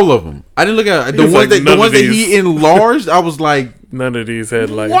look at all of them. I didn't look at the ones that he enlarged. I was like, none of these had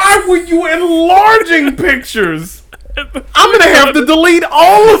life. Why were you enlarging pictures? I'm gonna have to delete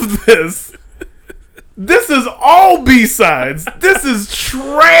all of this. This is all B-sides. This is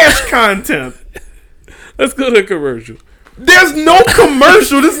trash content. Let's go to commercial. There's no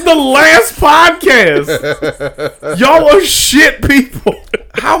commercial. This is the last podcast. Y'all are shit people.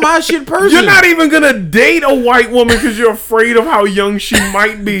 How am I a shit person? You're not even gonna date a white woman because you're afraid of how young she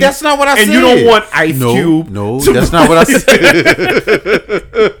might be. That's not what I said. And you don't want Ice Cube. No, that's not what I said.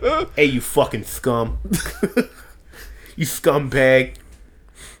 Hey, you fucking scum. You scumbag.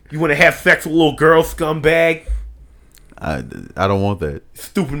 You want to have sex with a little girl, scumbag? I don't want that.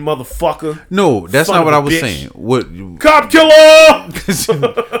 Stupid motherfucker. No, that's not what I was saying. What cop killer?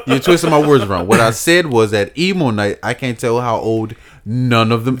 You're twisting my words around. What I said was at emo night, I can't tell how old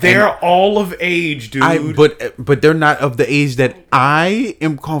none of them. They're all of age, dude. But they're not of the age that I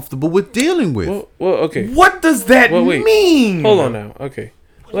am comfortable with dealing with. Well, okay. What does that mean? Hold on now. Okay,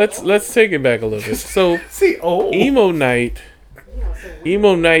 let's take it back a little bit. So emo night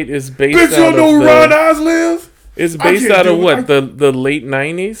is based out of. Bitch, you know who Ron Oz lives? It's based out of what? The late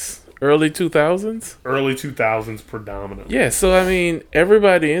 90s? Early 2000s? Early 2000s predominantly. Yeah, so I mean,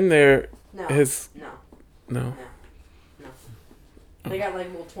 everybody in there has... No. They got like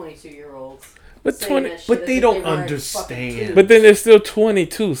little 22-year-olds. But they don't understand. But then they're still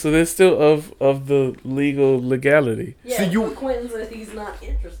 22, so they're still of the legality. Yeah, so Quentin said he's not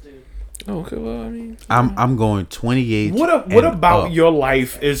interested. Okay, well, I mean... I'm going 28. What about your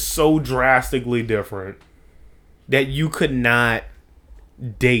life is so drastically different that you could not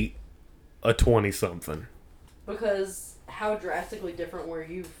date a 20-something? Because how drastically different were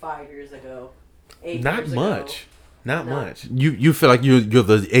you 5 years ago? Not much. Not much. You feel like you're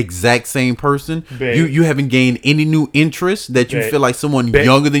the exact same person. Babe. You haven't gained any new interests that you feel like someone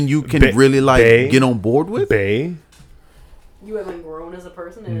younger than you can really get on board with. Babe. You haven't grown as a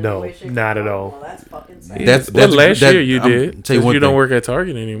person in no, any way, not at all. Well, that's fucking sad. That's last year you did. Because you don't work at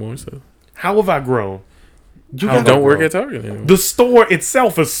Target anymore, so. How have I grown? Don't work at Target anymore. The store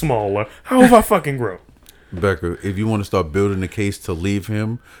itself is smaller. How have I fucking grown? Becca, if you want to start building a case to leave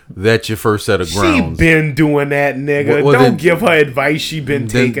him, that's your first set of grounds. She been doing that, nigga. Well, Don't then- give her advice. She been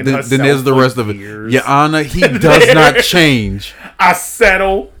taking herself. Then there's the for rest of it. years. Your Honor, he does not change. I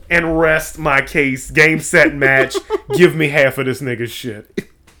settle and rest my case. Game, set, match. Give me half of this nigga's shit.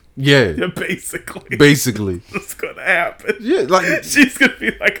 Yeah. Basically. Basically. That's gonna happen. Yeah, like she's gonna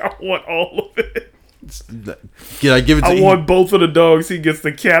be like, I want all of it. Yeah, I give it to I you. want both of the dogs. He gets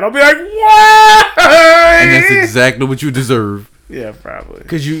the cat. I'll be like, what? And that's exactly what you deserve. Yeah, probably.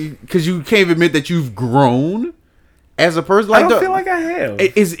 Because you can't admit that you've grown as a person. Like I don't feel like I have.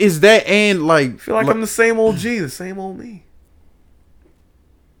 Is that and like? I feel like I'm the same old G, the same old me.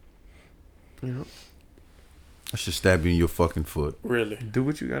 You know. I should stab you in your fucking foot. Really? Do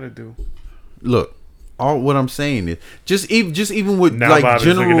what you gotta do. Look, all what I'm saying is just even with Now like Bobby's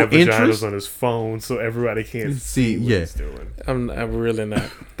looking general at vaginas interest on his phone, so everybody can't See, what yeah. he's doing. I'm really not.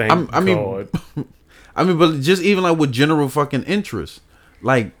 Thank I mean, God. I mean, but just even like with general fucking interest,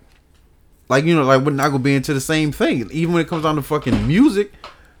 like you know, like we're not gonna be into the same thing. Even when it comes down to fucking music,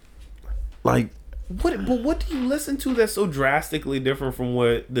 like What do you listen to that's so drastically different from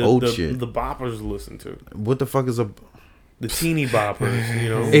what the boppers listen to? What the fuck is the teeny boppers? You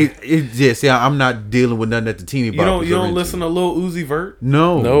know, I'm not dealing with nothing that the teeny boppers. You don't listen to Lil Uzi Vert?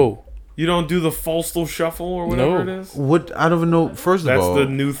 No. You don't do the Falstal Shuffle or whatever it is? What? I don't even know. First of all, that's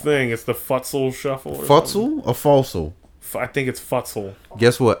the new thing. It's the Futsal Shuffle. Futsal or Falsal? I think it's Futsal.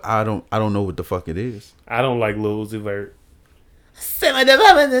 Guess what? I don't know what the fuck it is. I don't like Lil Uzi Vert.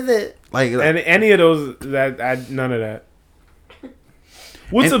 Like and any of those none of that.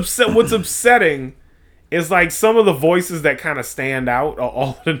 What's upsetting is like some of the voices that kind of stand out are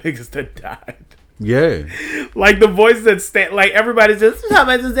all the niggas that died. Yeah. Like the voices that stand, like everybody just and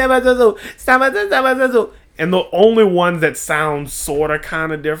the only ones that sound sort of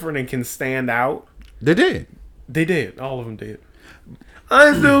kind of different and can stand out. They did. All of them did.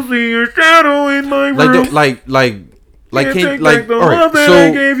 I still see your shadow in my room.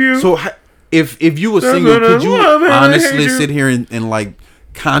 So if you were single, could you honestly sit here and like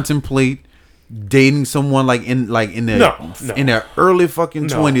contemplate dating someone like in their early fucking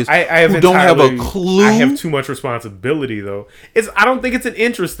 20s who don't have a clue? I have too much responsibility though. I don't think it's an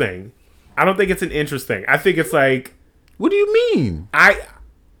interest thing. I think it's like, what do you mean?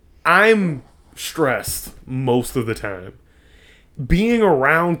 I'm stressed most of the time. Being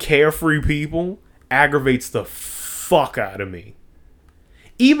around carefree people aggravates the fuck out of me.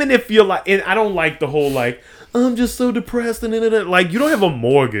 Even if you're like, and I don't like the whole like, I'm just so depressed and like, you don't have a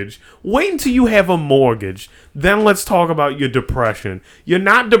mortgage. Wait until you have a mortgage. Then let's talk about your depression. You're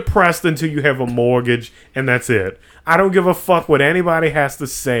not depressed until you have a mortgage, and that's it. I don't give a fuck what anybody has to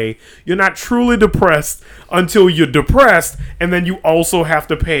say. You're not truly depressed until you're depressed, and then you also have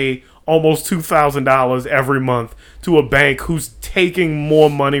to pay almost $2,000 every month to a bank who's taking more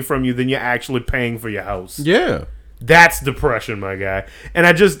money from you than you're actually paying for your house. Yeah. That's depression, my guy. And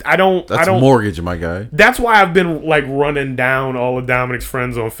I don't mortgage, my guy. That's why I've been like running down all of Dominic's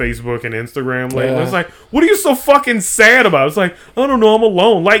friends on Facebook and Instagram lately. Yeah. It's like, what are you so fucking sad about? It's like, I don't know, I'm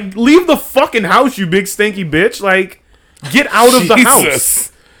alone. Like, leave the fucking house, you big stinky bitch. Like, get out of the house.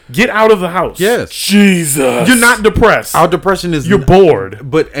 Get out of the house. Yes. Jesus. You're not depressed. Our depression is... You're bored.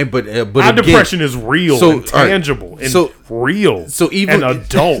 But our again, depression is real and tangible and real even, and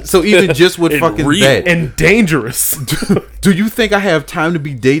adult. So even just with fucking that. And dangerous. Do you think I have time to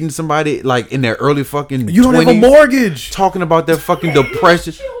be dating somebody like in their early fucking You don't 20s, have a mortgage. talking about their fucking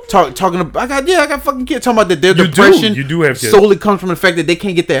depression? Talking about... I got fucking kids talking about that their depression You do have kids. solely comes from the fact that they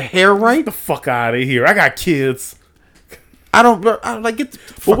can't get their hair right. Get the fuck out of here. I got kids. I don't like get the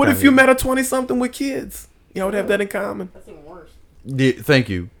fuck But what out if of you here. met a 20-something with kids? Y'all would have that in common. That's even worse. Yeah, thank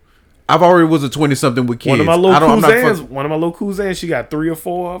you. I've already was a 20-something with kids. One of my little cousins, she got 3 or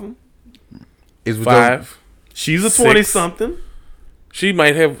 4 of them. Is with 5. She's a 6. 20-something. She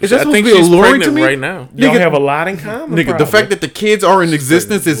might have. Is that I think supposed to be she's alluring to pregnant me? right now. Y'all Nigga, have a lot in common. Nigga, the probably. fact that the kids are in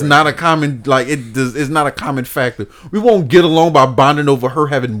existence is not a common it's not a common factor. We won't get along by bonding over her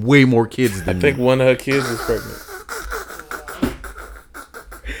having way more kids than I think me. one of her kids is pregnant.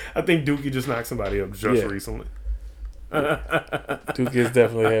 I think Dookie just knocked somebody up just recently. Duke is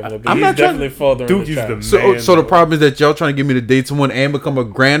definitely having a baby. I'm He's not trying- definitely fathering Dookie's the child. the man. So the problem is that y'all trying to get me to date someone and become a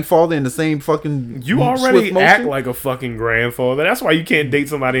grandfather in the same fucking You already swift act motion? like a fucking grandfather. That's why you can't date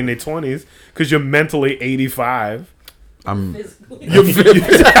somebody in their 20s, because you're mentally 85. I'm Physically.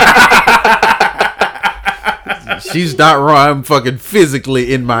 she's not wrong. I'm fucking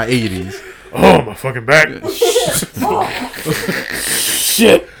physically in my 80s. Oh, my fucking back.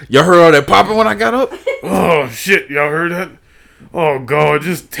 Shit. Y'all heard all that popping when I got up? Oh shit, y'all heard that? Oh god,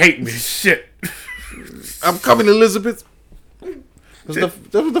 just take me, shit. I'm coming, Elizabeth. That's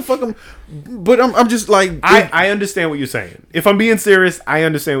what the fuck but I'm just like... I understand what you're saying. If I'm being serious, I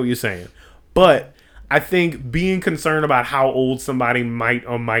understand what you're saying. But I think being concerned about how old somebody might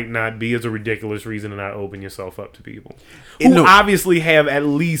or might not be is a ridiculous reason to not open yourself up to people who obviously have at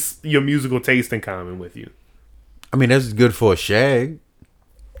least your musical taste in common with you. I mean, that's good for a shag.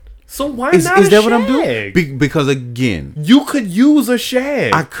 So why not a shag? Is that what I'm doing? Because again... You could use a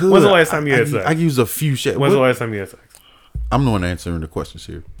shag. I could. When's the last time you had sex? I use a few shags. When's the last time you had sex? I'm the one answering the questions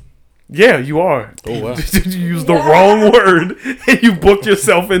here. Yeah, you are. Oh, wow. You used the wrong word and you booked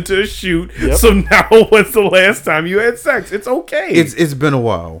yourself into a shoot. Yep. So now when's the last time you had sex? It's okay. It's been a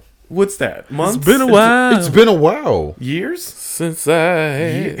while. What's that? Months? It's been a while. It's been a while. Years? Since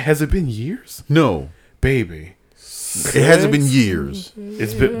I... Has it been years? No. Baby. It hasn't been years.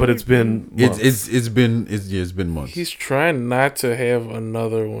 It's been months. It's been months. He's trying not to have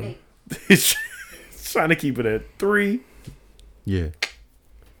another one. He's trying to keep it at 3. Yeah.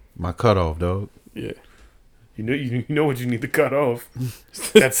 My cutoff, dog. Yeah. You know what you need to cut off.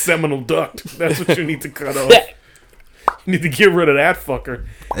 That seminal duct. That's what you need to cut off. You need to get rid of that fucker.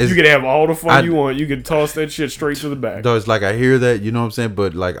 You can have all the fun you want. You can toss that shit straight to the back. Dog, it's like I hear that, you know what I'm saying?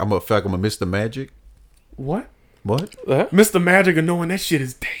 But like I'm gonna miss the magic. What? Miss the magic of knowing that shit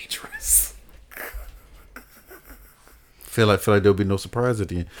is dangerous. Feel like there'll be no surprise at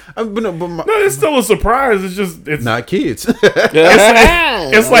the end. No, it's still a surprise. It's not kids.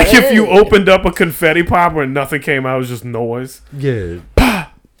 It's like if you opened up a confetti popper and nothing came out. It was just noise. Yeah.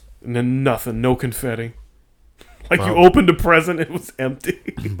 Bah! And then nothing. No confetti. Like you opened a present, it was empty.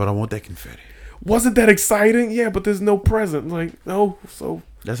 But I want that confetti. Wasn't that exciting? Yeah, but there's no present. Like, no, so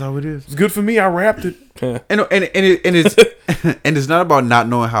that's how it is. It's good for me. I wrapped it. and it's and it's not about not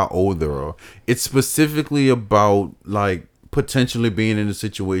knowing how old they are. It's specifically about like potentially being in a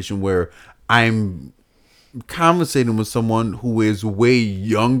situation where I'm conversating with someone who is way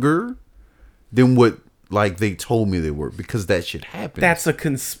younger than what like they told me they were, because that shit happens. That's a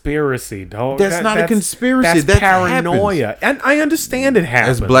conspiracy, dog. That's not a conspiracy. That's paranoia. Happens. And I understand it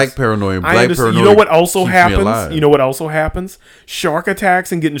happens. That's black paranoia. Black paranoia. You know what also happens? You know what also happens? Shark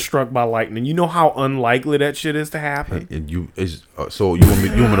attacks and getting struck by lightning. You know how unlikely that shit is to happen? So you want me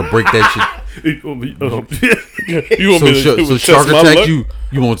to break that shit? You want me to shark attacks?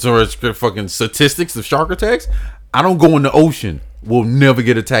 You want some fucking statistics of shark attacks? I don't go in the ocean. We'll never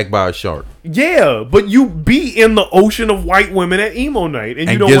get attacked by a shark. Yeah, but you be in the ocean of white women at emo night, and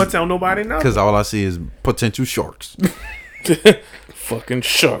you don't want to tell nobody nothing. Because all I see is potential sharks. Fucking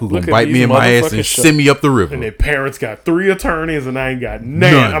shark. Who gonna bite me in my ass and send me up the river. And their parents got 3 attorneys, and I ain't got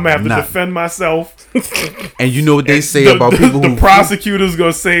none. I'm going to have to defend myself. And you know what they say about people who... The prosecutor's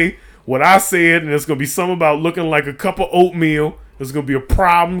going to say what I said, and it's going to be something about looking like a cup of oatmeal. There's going to be a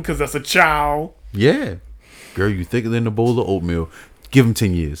problem because that's a child. Yeah. Girl, you thicker than a bowl of oatmeal. Give him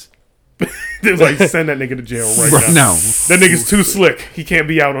 10 years. They're like, send that nigga to jail right now. That nigga's too slick. He can't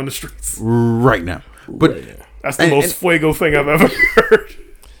be out on the streets. Right now. But that's the most fuego thing I've ever heard.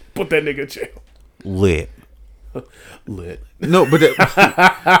 Put that nigga in jail. Lit. No,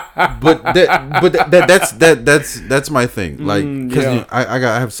 that's my thing. Like, because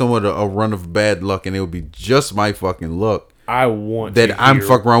I have somewhat a run of bad luck, and it would be just my fucking luck. I want that I'm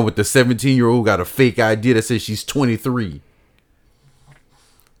fucking around with the 17-year-old who got a fake ID that says she's 23.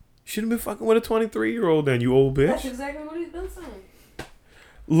 Shouldn't been fucking with a 23-year-old then, you old bitch. That's exactly what he's been saying.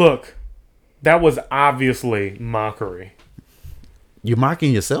 Look, that was obviously mockery. You're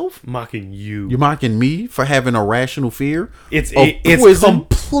mocking yourself? Mocking you. You're mocking me for having a rational fear? It's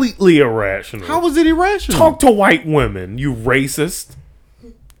completely irrational. How is it irrational? Talk to white women, you racist.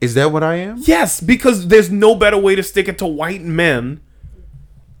 Is that what I am? Yes, because there's no better way to stick it to white men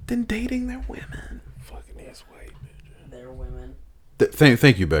than dating their women. Fucking ass white bitch. Their women.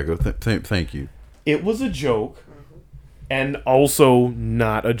 Thank you, Becca. Thank you. It was a joke, and also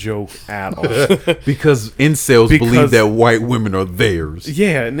not a joke at all. Because incels believe that white women are theirs.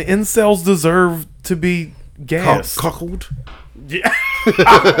 Yeah, and incels deserve to be gassed. Cuckold? Yeah.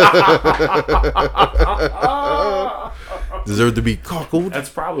 Deserve to be cuckold? That's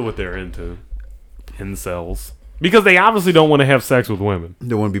probably what they're into. Incels. Because they obviously don't want to have sex with women.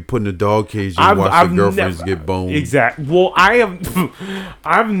 They want to be put in a dog cage and watch their girlfriends get boned. Exactly. Well,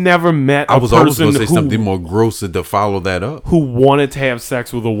 I've never met a person I was always going to say something more gross to follow that up. Who wanted to have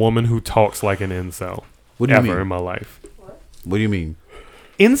sex with a woman who talks like an incel. What do you mean? Ever in my life. What do you mean?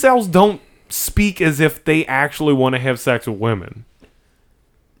 Incels don't speak as if they actually want to have sex with women.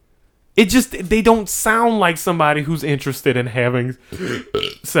 they don't sound like somebody who's interested in having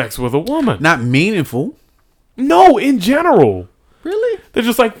sex with a woman. Not meaningful. No, in general. Really? They're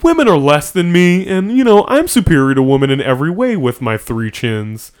just like, women are less than me, and, I'm superior to women in every way with my 3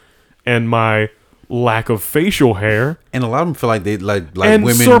 chins and my lack of facial hair. And a lot of them feel like they like and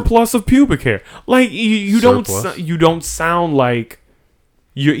women. surplus of pubic hair. Like, you don't sound like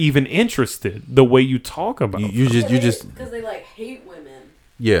you're even interested the way you talk about you just because they like hate women.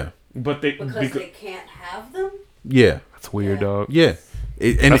 Yeah. But because they can't have them. Yeah. That's weird, dog. Yeah.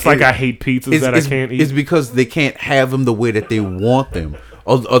 That's like I hate pizzas that I can't eat. It's because they can't have them the way that they want them.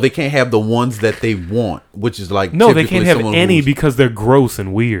 Or they can't have the ones that they want, which is like... No, they can't have any because they're gross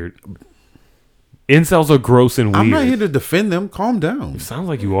and weird. Incels are gross and weird. I'm not here to defend them. Calm down. It sounds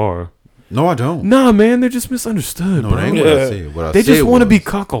like you are. No, I don't. Nah, man, they're just misunderstood, bro. That ain't what I said. What I they said just want to be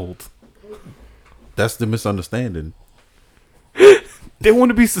cuckolded. That's the misunderstanding. They want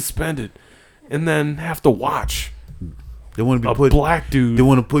to be suspended and then have to watch. They want to be black dude. They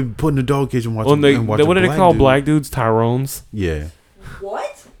want to put in the dog cage and watch. What do they call black dudes? Tyrones. Yeah.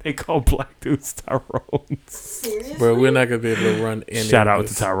 What? They call black dudes Tyrones. Seriously? Bro, we're not gonna be able to run any. Shout out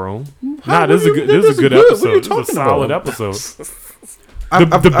to Tyrone. Nah, this is a good episode. This is a solid episode.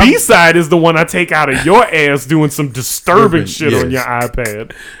 The B side is the one I take out of your ass doing some disturbing shit on your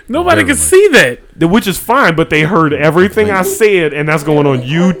iPad. Nobody can see that, which is fine. But they heard everything I said, and that's going on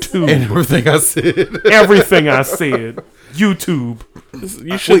YouTube. And everything I said. Everything I said. YouTube.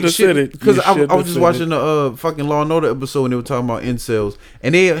 You shouldn't have said it because I was just watching the fucking Law and Order episode and they were talking about incels,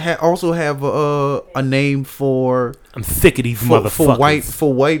 and they also have a name for. I'm sick of these motherfuckers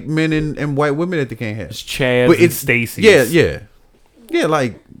for white men and white women that they can't have. It's Chad and Stacy. Yeah,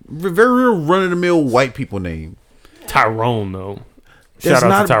 like very real run of the mill white people name. Tyrone though. Shout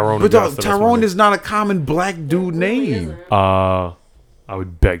out to Tyrone. But Tyrone is not a common black dude name. I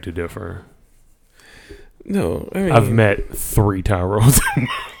would beg to differ. No, I mean, I've met 3 Tyrones.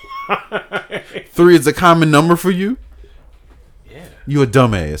 3 is a common number for you? Yeah. You a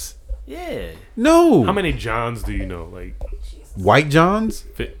dumbass. Yeah. No. How many Johns do you know? Like White Johns?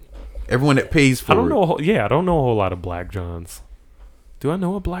 Everyone that pays for it. I don't know. I don't know a whole lot of Black Johns. Do I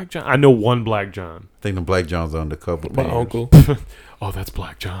know a Black John? I know one Black John. I think the Black John's are undercover. My uncle. Oh, that's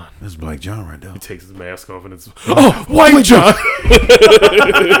Black John. That's Black John right there. He takes his mask off and it's White John.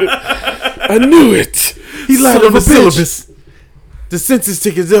 I knew it. He lied on the syllabus. The census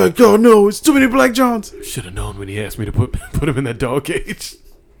tickets. Oh no, it's too many Black Johns. Should have known when he asked me to put him in that dog cage.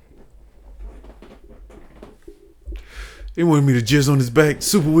 He wanted me to jizz on his back.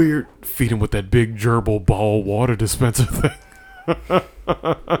 Super weird. Feed him with that big gerbil ball water dispenser thing.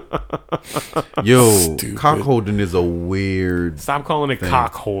 Yo, cockholding is a weird. Stop calling it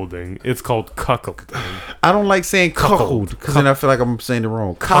cockholding. It's called cuckolding. I don't like saying cuckold because then I feel like I'm saying it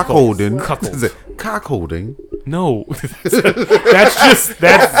wrong. Cockholding. Cockholding. No, that's just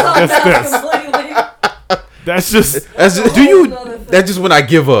That's just when I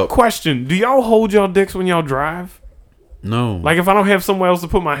give up. Question: do y'all hold y'all dicks when y'all drive? No. Like if I don't have somewhere else to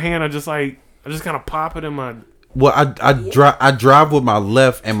put my hand, I just kind of pop it in my. Well, I drive with my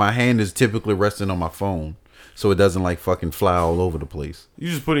left, and my hand is typically resting on my phone, so it doesn't like fucking fly all over the place. You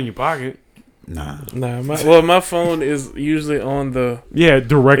just put it in your pocket. Nah. My phone is usually on the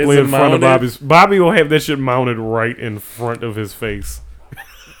directly in front of Bobby's. Bobby will have that shit mounted right in front of his face.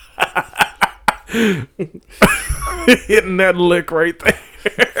 Hitting that lick right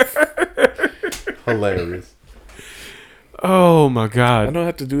there. Hilarious. Oh my god! I don't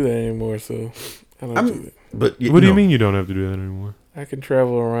have to do that anymore, so I don't do that. But what do you mean you don't have to do that anymore? I can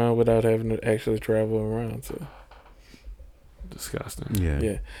travel around without having to actually travel around. So disgusting.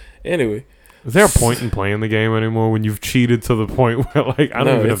 Yeah. Anyway, is there a point in playing the game anymore when you've cheated to the point where like I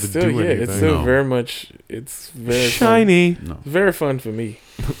don't even have to do anything? It's still very much. It's very shiny. Fun. No. Very fun for me.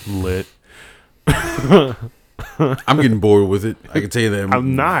 Lit. I'm getting bored with it. I can tell you that.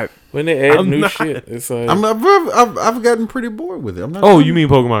 I'm not. When they add new shit, it's like I've gotten pretty bored with it. I'm not. Oh, you mean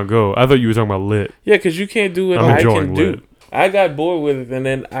Pokemon Go? I thought you were talking about Lit. Yeah, because you can't do what I can do. Lit. I got bored with it, and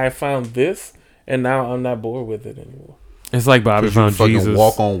then I found this, and now I'm not bored with it anymore. It's like Bobby found Jesus.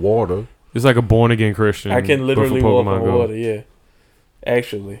 Walk on water. It's like a born again Christian. I can literally walk on water. Yeah,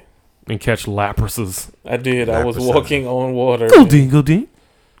 actually, and catch laprases. I did. I was walking on water. Golding.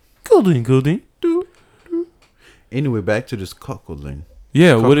 Anyway, back to this cuckolding.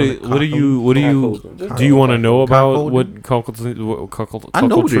 Yeah, what do you want to know about what cuckold? I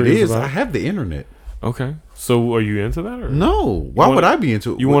know what it is. I have the internet. Okay, so are you into that? Or no, why would I be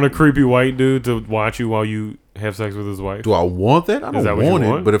into it? You want a creepy white dude to watch you while you have sex with his wife? Do I want that? I don't that what want you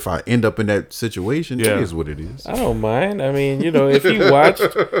it. want? But if I end up in that situation, Yeah. it is what it is. I don't mind. I mean, if he watched,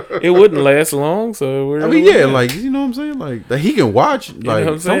 it wouldn't last long. So I mean, yeah, like you know what I'm saying, like that he can watch. Like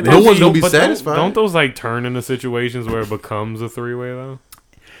what I'm saying? no one's gonna be But satisfied. Don't those like turn into situations where it becomes a three-way though?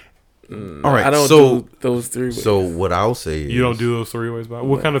 All right, I don't so do those 3 ways. so what I'll say is You don't do those three-ways, Bobby?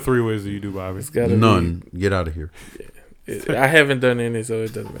 What kind of three-ways do you do, Bobby? It's gotta none. Get out of here. I haven't done any, so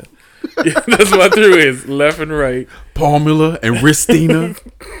it doesn't matter. That's my 3 ways: left and right. Palmula and Ristina.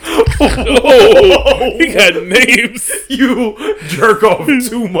 Oh, he got names. You jerk off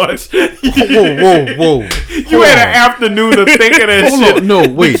too much. whoa. You had an afternoon to think of that Hold shit. on, no,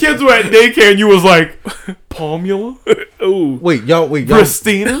 wait. The kids were at daycare and you was like, Palmula? Ooh, Y'all.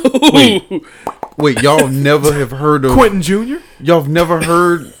 Christina? Wait, y'all never have heard of Quentin Jr.? Y'all have never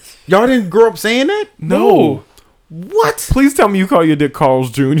heard. Y'all didn't grow up saying that. No. What? Please tell me you call your dick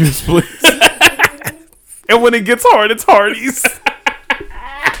Carl's Jr.'s, please. And when it gets hard, it's Hardy's.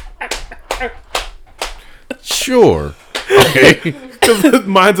 Sure. Okay. Because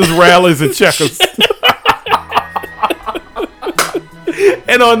mine's as rallies and checkers.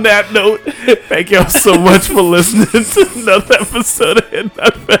 And on that note, thank y'all so much for listening to another episode of Head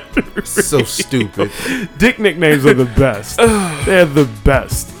Nut Factory. So stupid. Dick nicknames are the best. They're the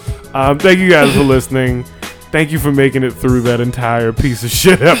best. Thank you guys for listening. Thank you for making it through that entire piece of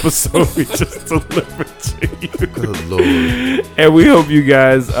shit episode we just delivered to you. Good Lord. And we hope you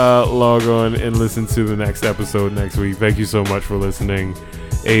guys log on and listen to the next episode next week. Thank you so much for listening,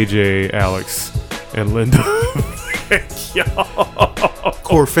 AJ, Alex, and Linda. Thank y'all.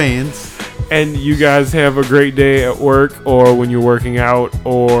 Core fans. And you guys have a great day at work or when you're working out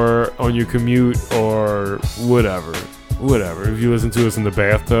or on your commute or whatever. If you listen to us in the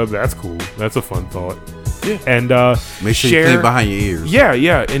bathtub, that's cool. That's a fun thought. Yeah. And make sure you clean behind your ears.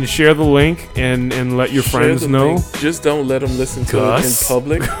 Yeah. And share the link and let your friends know. Link. Just don't let them listen to it in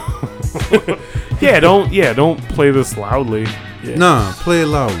public. Don't play this loudly. Yeah. Nah, play it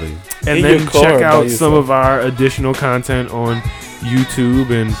loudly. And in then check out some of our additional content on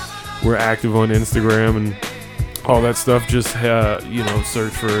YouTube, and we're active on Instagram and all that stuff. Just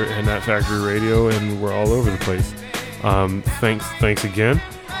search for Head Nut Factory Radio, and we're all over the place. Thanks again,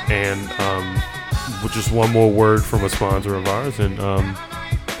 and with just one more word from a sponsor of ours, and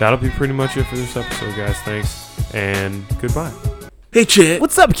that'll be pretty much it for this episode, guys. Thanks and goodbye. Hey Chad.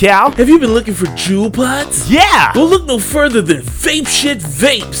 What's up, Cal? Have you been looking for jewel pods? Yeah! Well, look no further than Vape Shit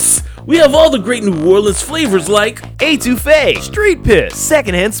Vapes. We have all the great New Orleans flavors like Etouffee, Street Piss,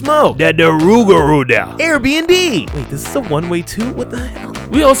 Secondhand Smoke, the Darugaruda, Airbnb. Wait, this is a one-way too? What the hell?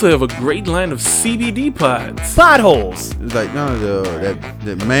 We also have a great line of CBD pods. Potholes. It's like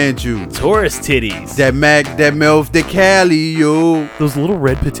that Manju. Taurus titties. That Melf de Cali, yo. Those little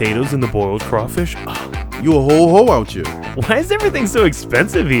red potatoes and the boiled crawfish. You a whole hoe out here. Why is everything so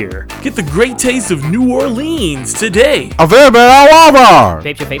expensive here? Get the great taste of New Orleans today. Available at Walmart.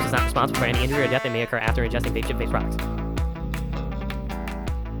 Vape Shit Vapes is not responsible for any injury or death that may occur after ingesting Vape Shit Vapes products.